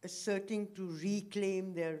asserting to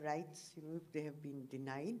reclaim their rights, if they have been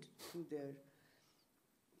denied through their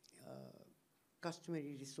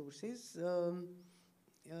customary resources,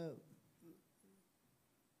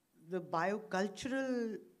 the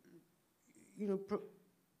biocultural,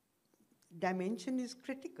 dimension is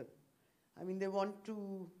critical. I mean, they want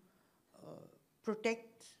to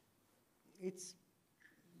protect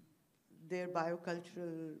their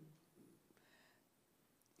biocultural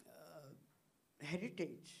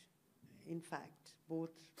heritage, in fact, both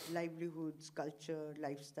livelihoods, culture,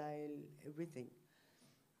 lifestyle, everything.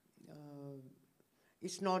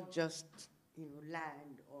 It's not just,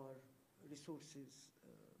 land or resources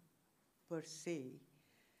per se.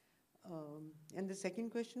 And the second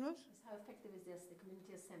question was? How effective is this, the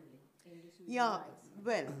community assembly in this rights?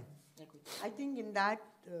 Well, I think in that,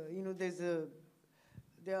 you know,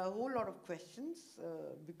 there are a whole lot of questions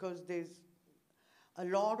because there's a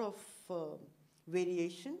lot of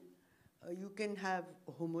variation. You can have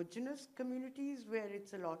homogeneous communities where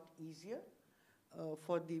it's a lot easier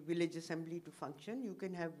for the village assembly to function. You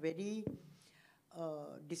can have very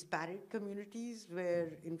disparate communities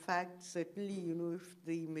where, in fact, certainly, you know, if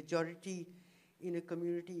the majority in a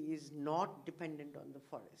community is not dependent on the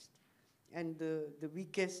forest, and the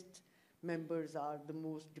weakest members are the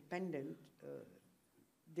most dependent,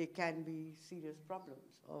 there can be serious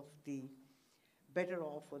problems of the better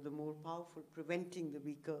off or the more powerful preventing the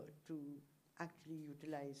weaker to actually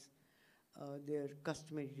utilize their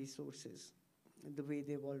customary resources the way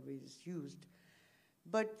they've always used.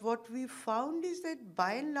 But what we found is that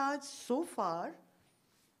by and large, so far,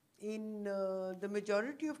 in the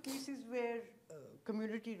majority of cases where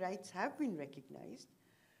community rights have been recognized,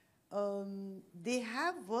 they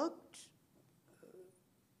have worked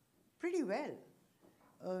pretty well.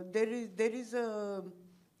 There is a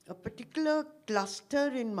particular cluster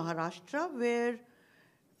in Maharashtra where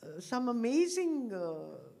some amazing,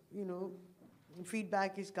 you know,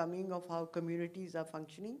 feedback is coming of how communities are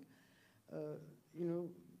functioning, you know,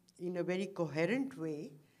 in a very coherent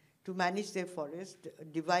way to manage their forest,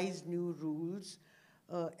 devise new rules.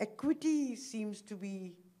 Equity seems to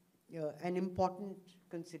be an important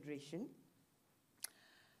consideration.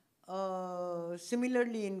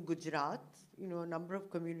 Similarly, in Gujarat, you know, a number of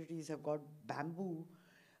communities have got bamboo,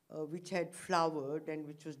 which had flowered and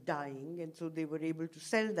which was dying, and so they were able to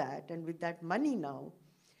sell that. And with that money now,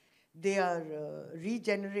 they are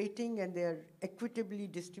regenerating and they are equitably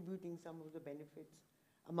distributing some of the benefits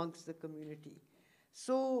amongst the community.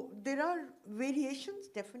 So there are variations,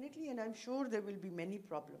 definitely, and I'm sure there will be many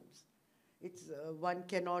problems. It's one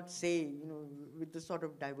cannot say, you know, with the sort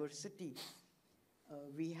of diversity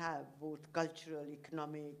we have, both cultural,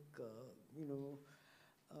 economic, you know,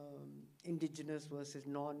 indigenous versus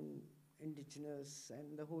non-indigenous,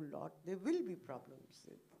 and the whole lot. There will be problems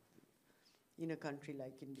in a country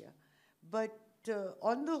like India. But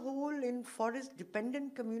on the whole, in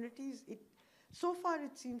forest-dependent communities, so far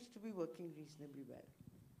it seems to be working reasonably well.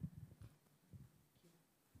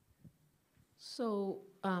 So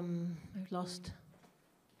I've lost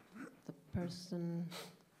the person.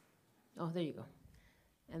 Oh, there you go.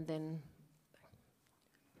 And then,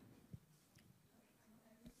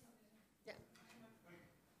 yeah.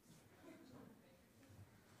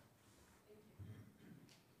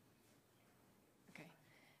 Okay.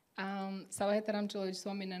 Saveta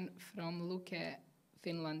Ramcholovic-Suominen from Luke,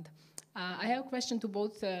 Finland. I have a question to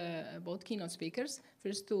both keynote speakers.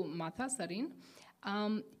 First to Madhu Sarin.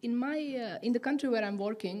 In the country where I'm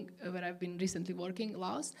working, where I've been recently working,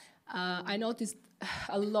 Laos, I noticed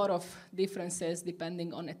a lot of differences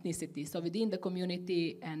depending on ethnicity. So within the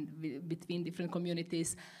community and between different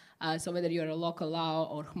communities, so whether you're a local Lao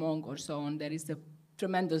or Hmong or so on, there is a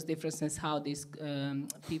tremendous differences how these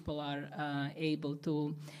people are able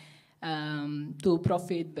to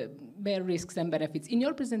profit, bear risks and benefits. In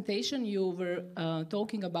your presentation, you were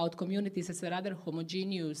talking about communities as a rather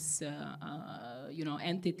homogeneous, you know,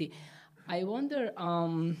 entity. I wonder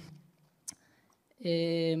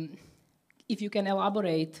if you can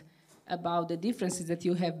elaborate about the differences that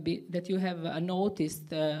you have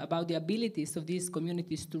noticed about the abilities of these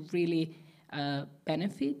communities to really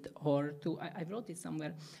benefit, or to I wrote it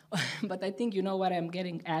somewhere, but I think you know what I'm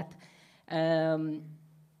getting at.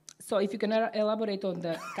 So if you can elaborate on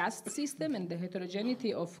the caste system and the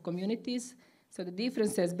heterogeneity of communities, so the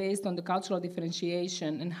differences based on the cultural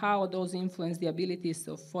differentiation and how those influence the abilities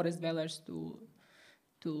of forest dwellers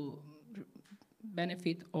to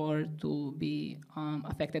benefit or to be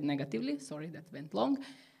affected negatively. Sorry, that went long.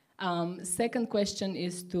 Second question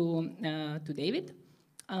is to David,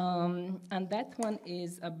 and that one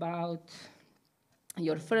is about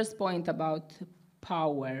your first point about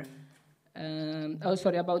power.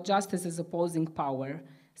 About justice as opposing power.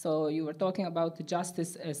 So you were talking about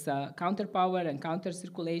justice as a counterpower and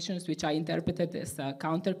counter-circulations, which I interpreted as a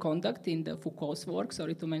counter-conduct in the Foucault's work.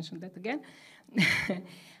 Sorry to mention that again.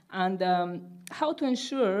 And how to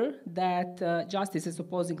ensure that justice as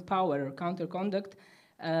opposing power or counter-conduct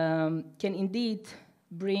can indeed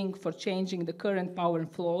bring for changing the current power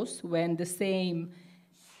flows when the same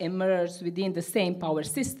emerge within the same power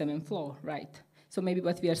system and flow, right? So maybe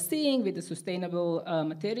what we are seeing with the sustainable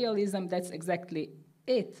materialism, that's exactly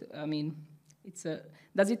it. I mean,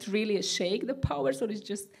 does it really shake the powers, or is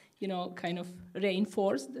just, you know, kind of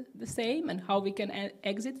reinforce the same, and how we can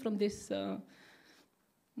exit from this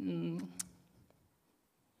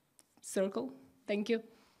circle. Thank you.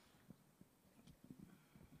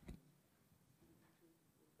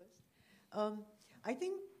 I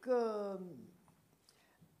think,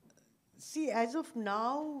 see, as of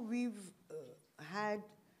now, we've had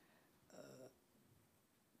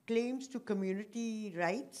claims to community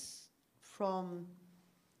rights from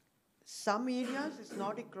some areas. It's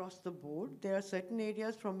not across the board. There are certain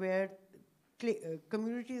areas from where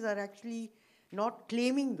communities are actually not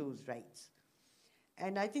claiming those rights.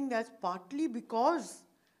 And I think that's partly because,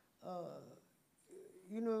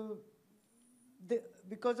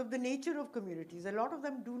 because of the nature of communities. A lot of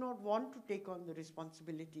them do not want to take on the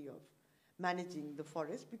responsibility of managing the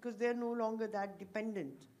forest because they're no longer that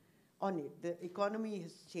dependent on it. The economy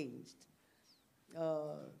has changed.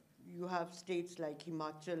 You have states like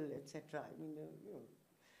Himachal, etc. I mean,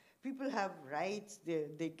 people have rights.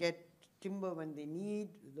 They get timber when they need.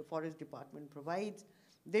 The forest department provides.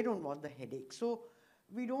 They don't want the headache. So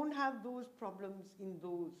we don't have those problems in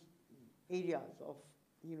those areas of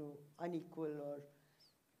unequal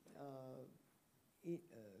or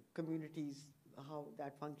communities, how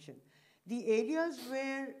that function. The areas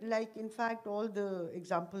where, like, in fact, all the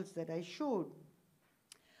examples that I showed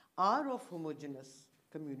are of homogeneous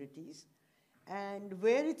communities, and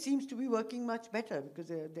where it seems to be working much better because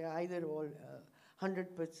they're either all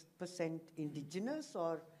 100% indigenous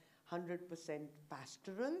or 100%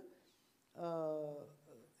 pastoral,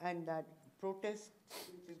 and that protest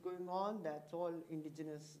which is going on, that's all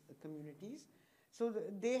indigenous communities. So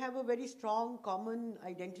they have a very strong common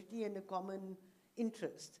identity and a common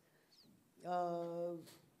interest.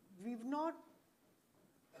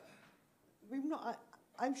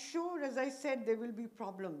 I'm sure, as I said, there will be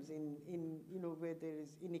problems in where there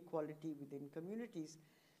is inequality within communities,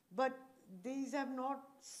 but these have not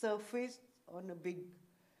surfaced on a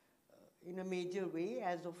in a major way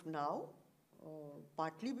as of now,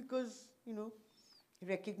 partly because,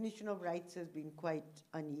 recognition of rights has been quite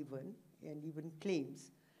uneven, and even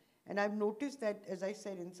claims. And I've noticed that, as I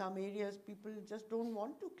said, in some areas, people just don't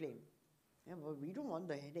want to claim. Yeah, well, we don't want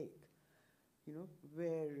the headache,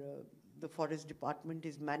 where the forest department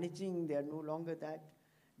is managing, they are no longer that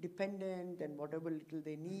dependent, and whatever little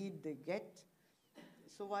they need, they get.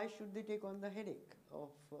 So why should they take on the headache of,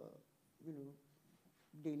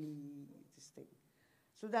 daily this thing?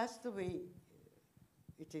 So that's the way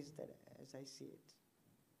it is, that as I see it.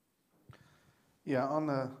 Yeah, on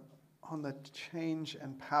the change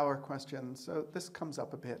and power question, so this comes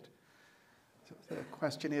up a bit. So the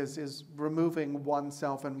question is removing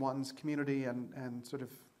oneself and one's community and sort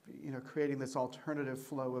of, creating this alternative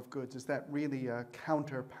flow of goods, is that really a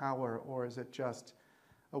counter power, or is it just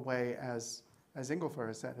a way, as Ingolfur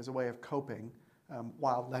has said, as a way of coping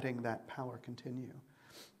while letting that power continue?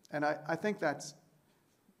 And I think that's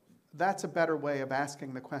a better way of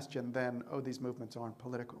asking the question than, oh, these movements aren't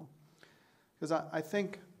political. Because I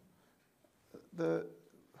think the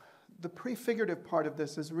prefigurative part of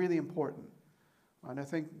this is really important. And I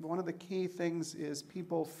think one of the key things is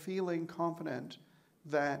people feeling confident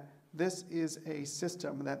that this is a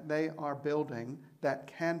system that they are building that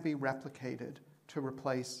can be replicated to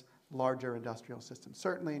replace larger industrial systems.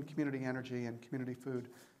 Certainly in community energy and community food,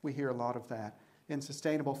 we hear a lot of that. In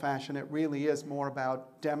sustainable fashion, it really is more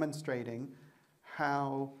about demonstrating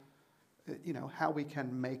how we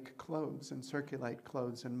can make clothes and circulate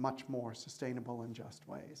clothes in much more sustainable and just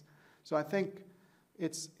ways. So I think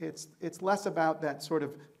it's less about that sort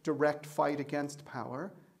of direct fight against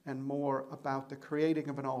power and more about the creating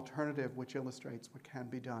of an alternative which illustrates what can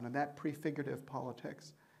be done. And that prefigurative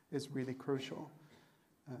politics is really crucial.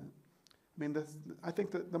 I think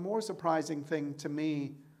that the more surprising thing to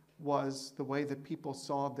me was the way that people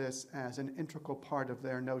saw this as an integral part of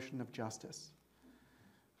their notion of justice.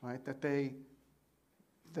 Right? That they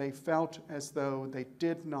felt as though they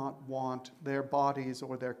did not want their bodies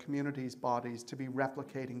or their communities' bodies to be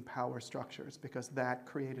replicating power structures because that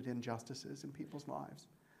created injustices in people's lives.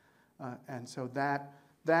 And so that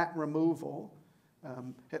removal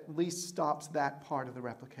at least stops that part of the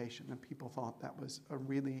replication, and people thought that was a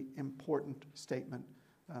really important statement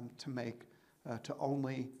to make, to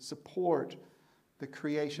only support the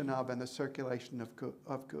creation of and the circulation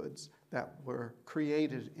of goods that were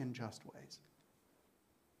created in just ways.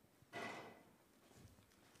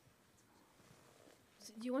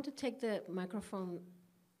 So do you want to take the microphone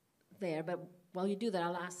there? But while you do that,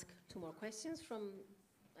 I'll ask 2 more questions from,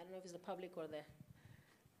 I don't know if it's the public or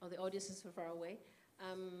the audience is so far away.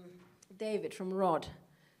 David from Rod.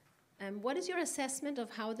 What is your assessment of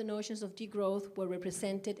how the notions of degrowth were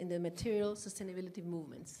represented in the material sustainability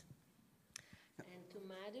movements? And to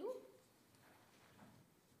Madhu.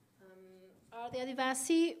 Are the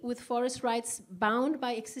Adivasi with forest rights bound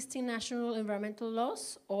by existing national environmental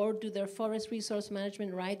laws, or do their forest resource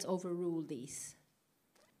management rights overrule these?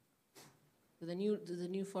 Do the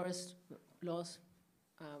new forest laws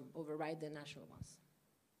override the national ones?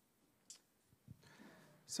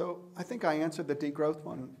 So I think I answered the degrowth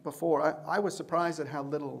one before. I was surprised at how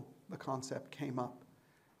little the concept came up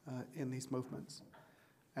in these movements.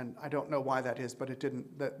 And I don't know why that is, but it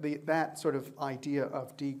didn't. That sort of idea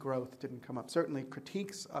of degrowth didn't come up. Certainly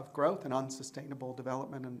critiques of growth and unsustainable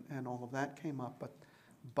development and all of that came up,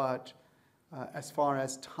 but as far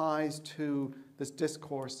as ties to this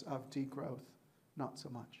discourse of degrowth, not so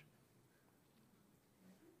much.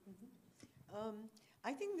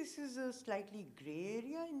 I think this is a slightly gray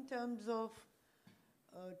area in terms of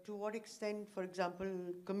to what extent, for example,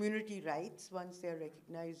 community rights, once they are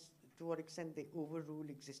recognized, to what extent they overrule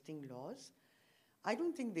existing laws. I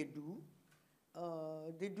don't think they do.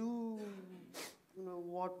 They do, you know,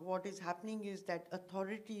 what is happening is that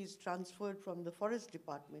authority is transferred from the forest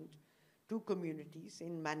department to communities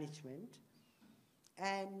in management.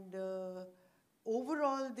 And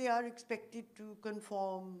overall, they are expected to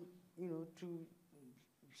conform, you know, to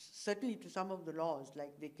certainly to some of the laws,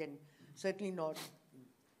 like they can certainly not,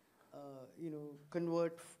 you know,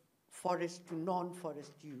 convert forest to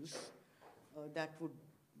non-forest use. That would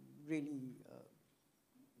really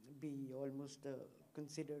be almost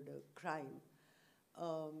considered a crime.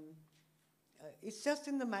 It's just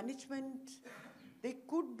in the management, there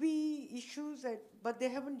could be issues, but they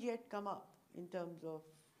haven't yet come up in terms of,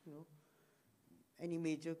 you know, any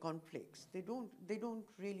major conflicts. They don't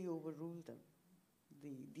really overrule them.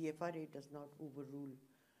 The FRA does not overrule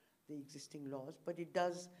the existing laws, but it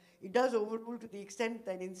does overrule to the extent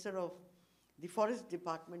that instead of the forest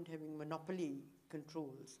department having monopoly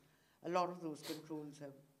controls, a lot of those controls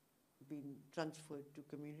have been transferred to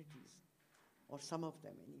communities, or some of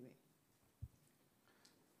them anyway.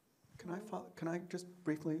 Can I just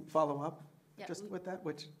briefly follow up Yeah. with that?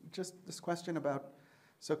 Which just this question about,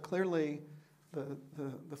 so clearly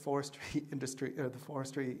the forestry industry, or the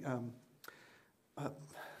forestry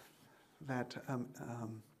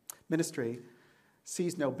ministry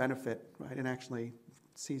sees no benefit, right, and actually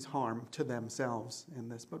sees harm to themselves in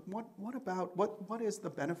this. But what is the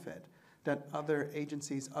benefit that other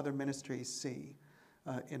agencies, other ministries see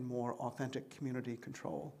in more authentic community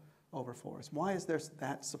control over forests? Why is there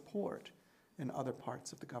that support in other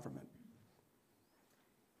parts of the government?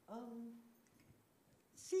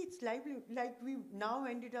 See, it's like we've now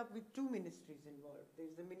ended up with two ministries involved.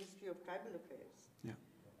 There's the Ministry of Tribal Affairs,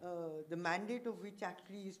 the mandate of which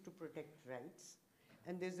actually is to protect rights.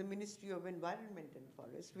 And there's the Ministry of Environment and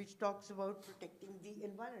Forests, which talks about protecting the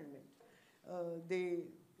environment. They,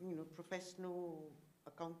 you know, profess no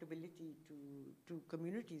accountability to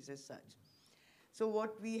communities as such. So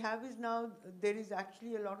what we have is now, there is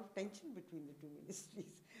actually a lot of tension between the two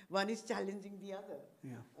ministries. One is challenging the other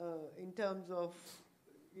in terms of,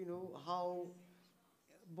 you know, how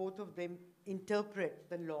both of them interpret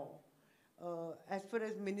the law. As far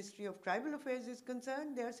as Ministry of Tribal Affairs is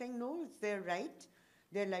concerned, they are saying no, it's their right,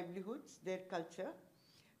 their livelihoods, their culture,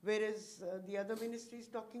 whereas the other ministry is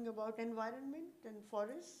talking about environment and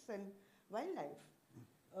forests and wildlife.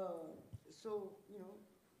 So, you know,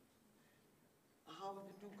 how the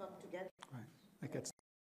two come together. Right. It gets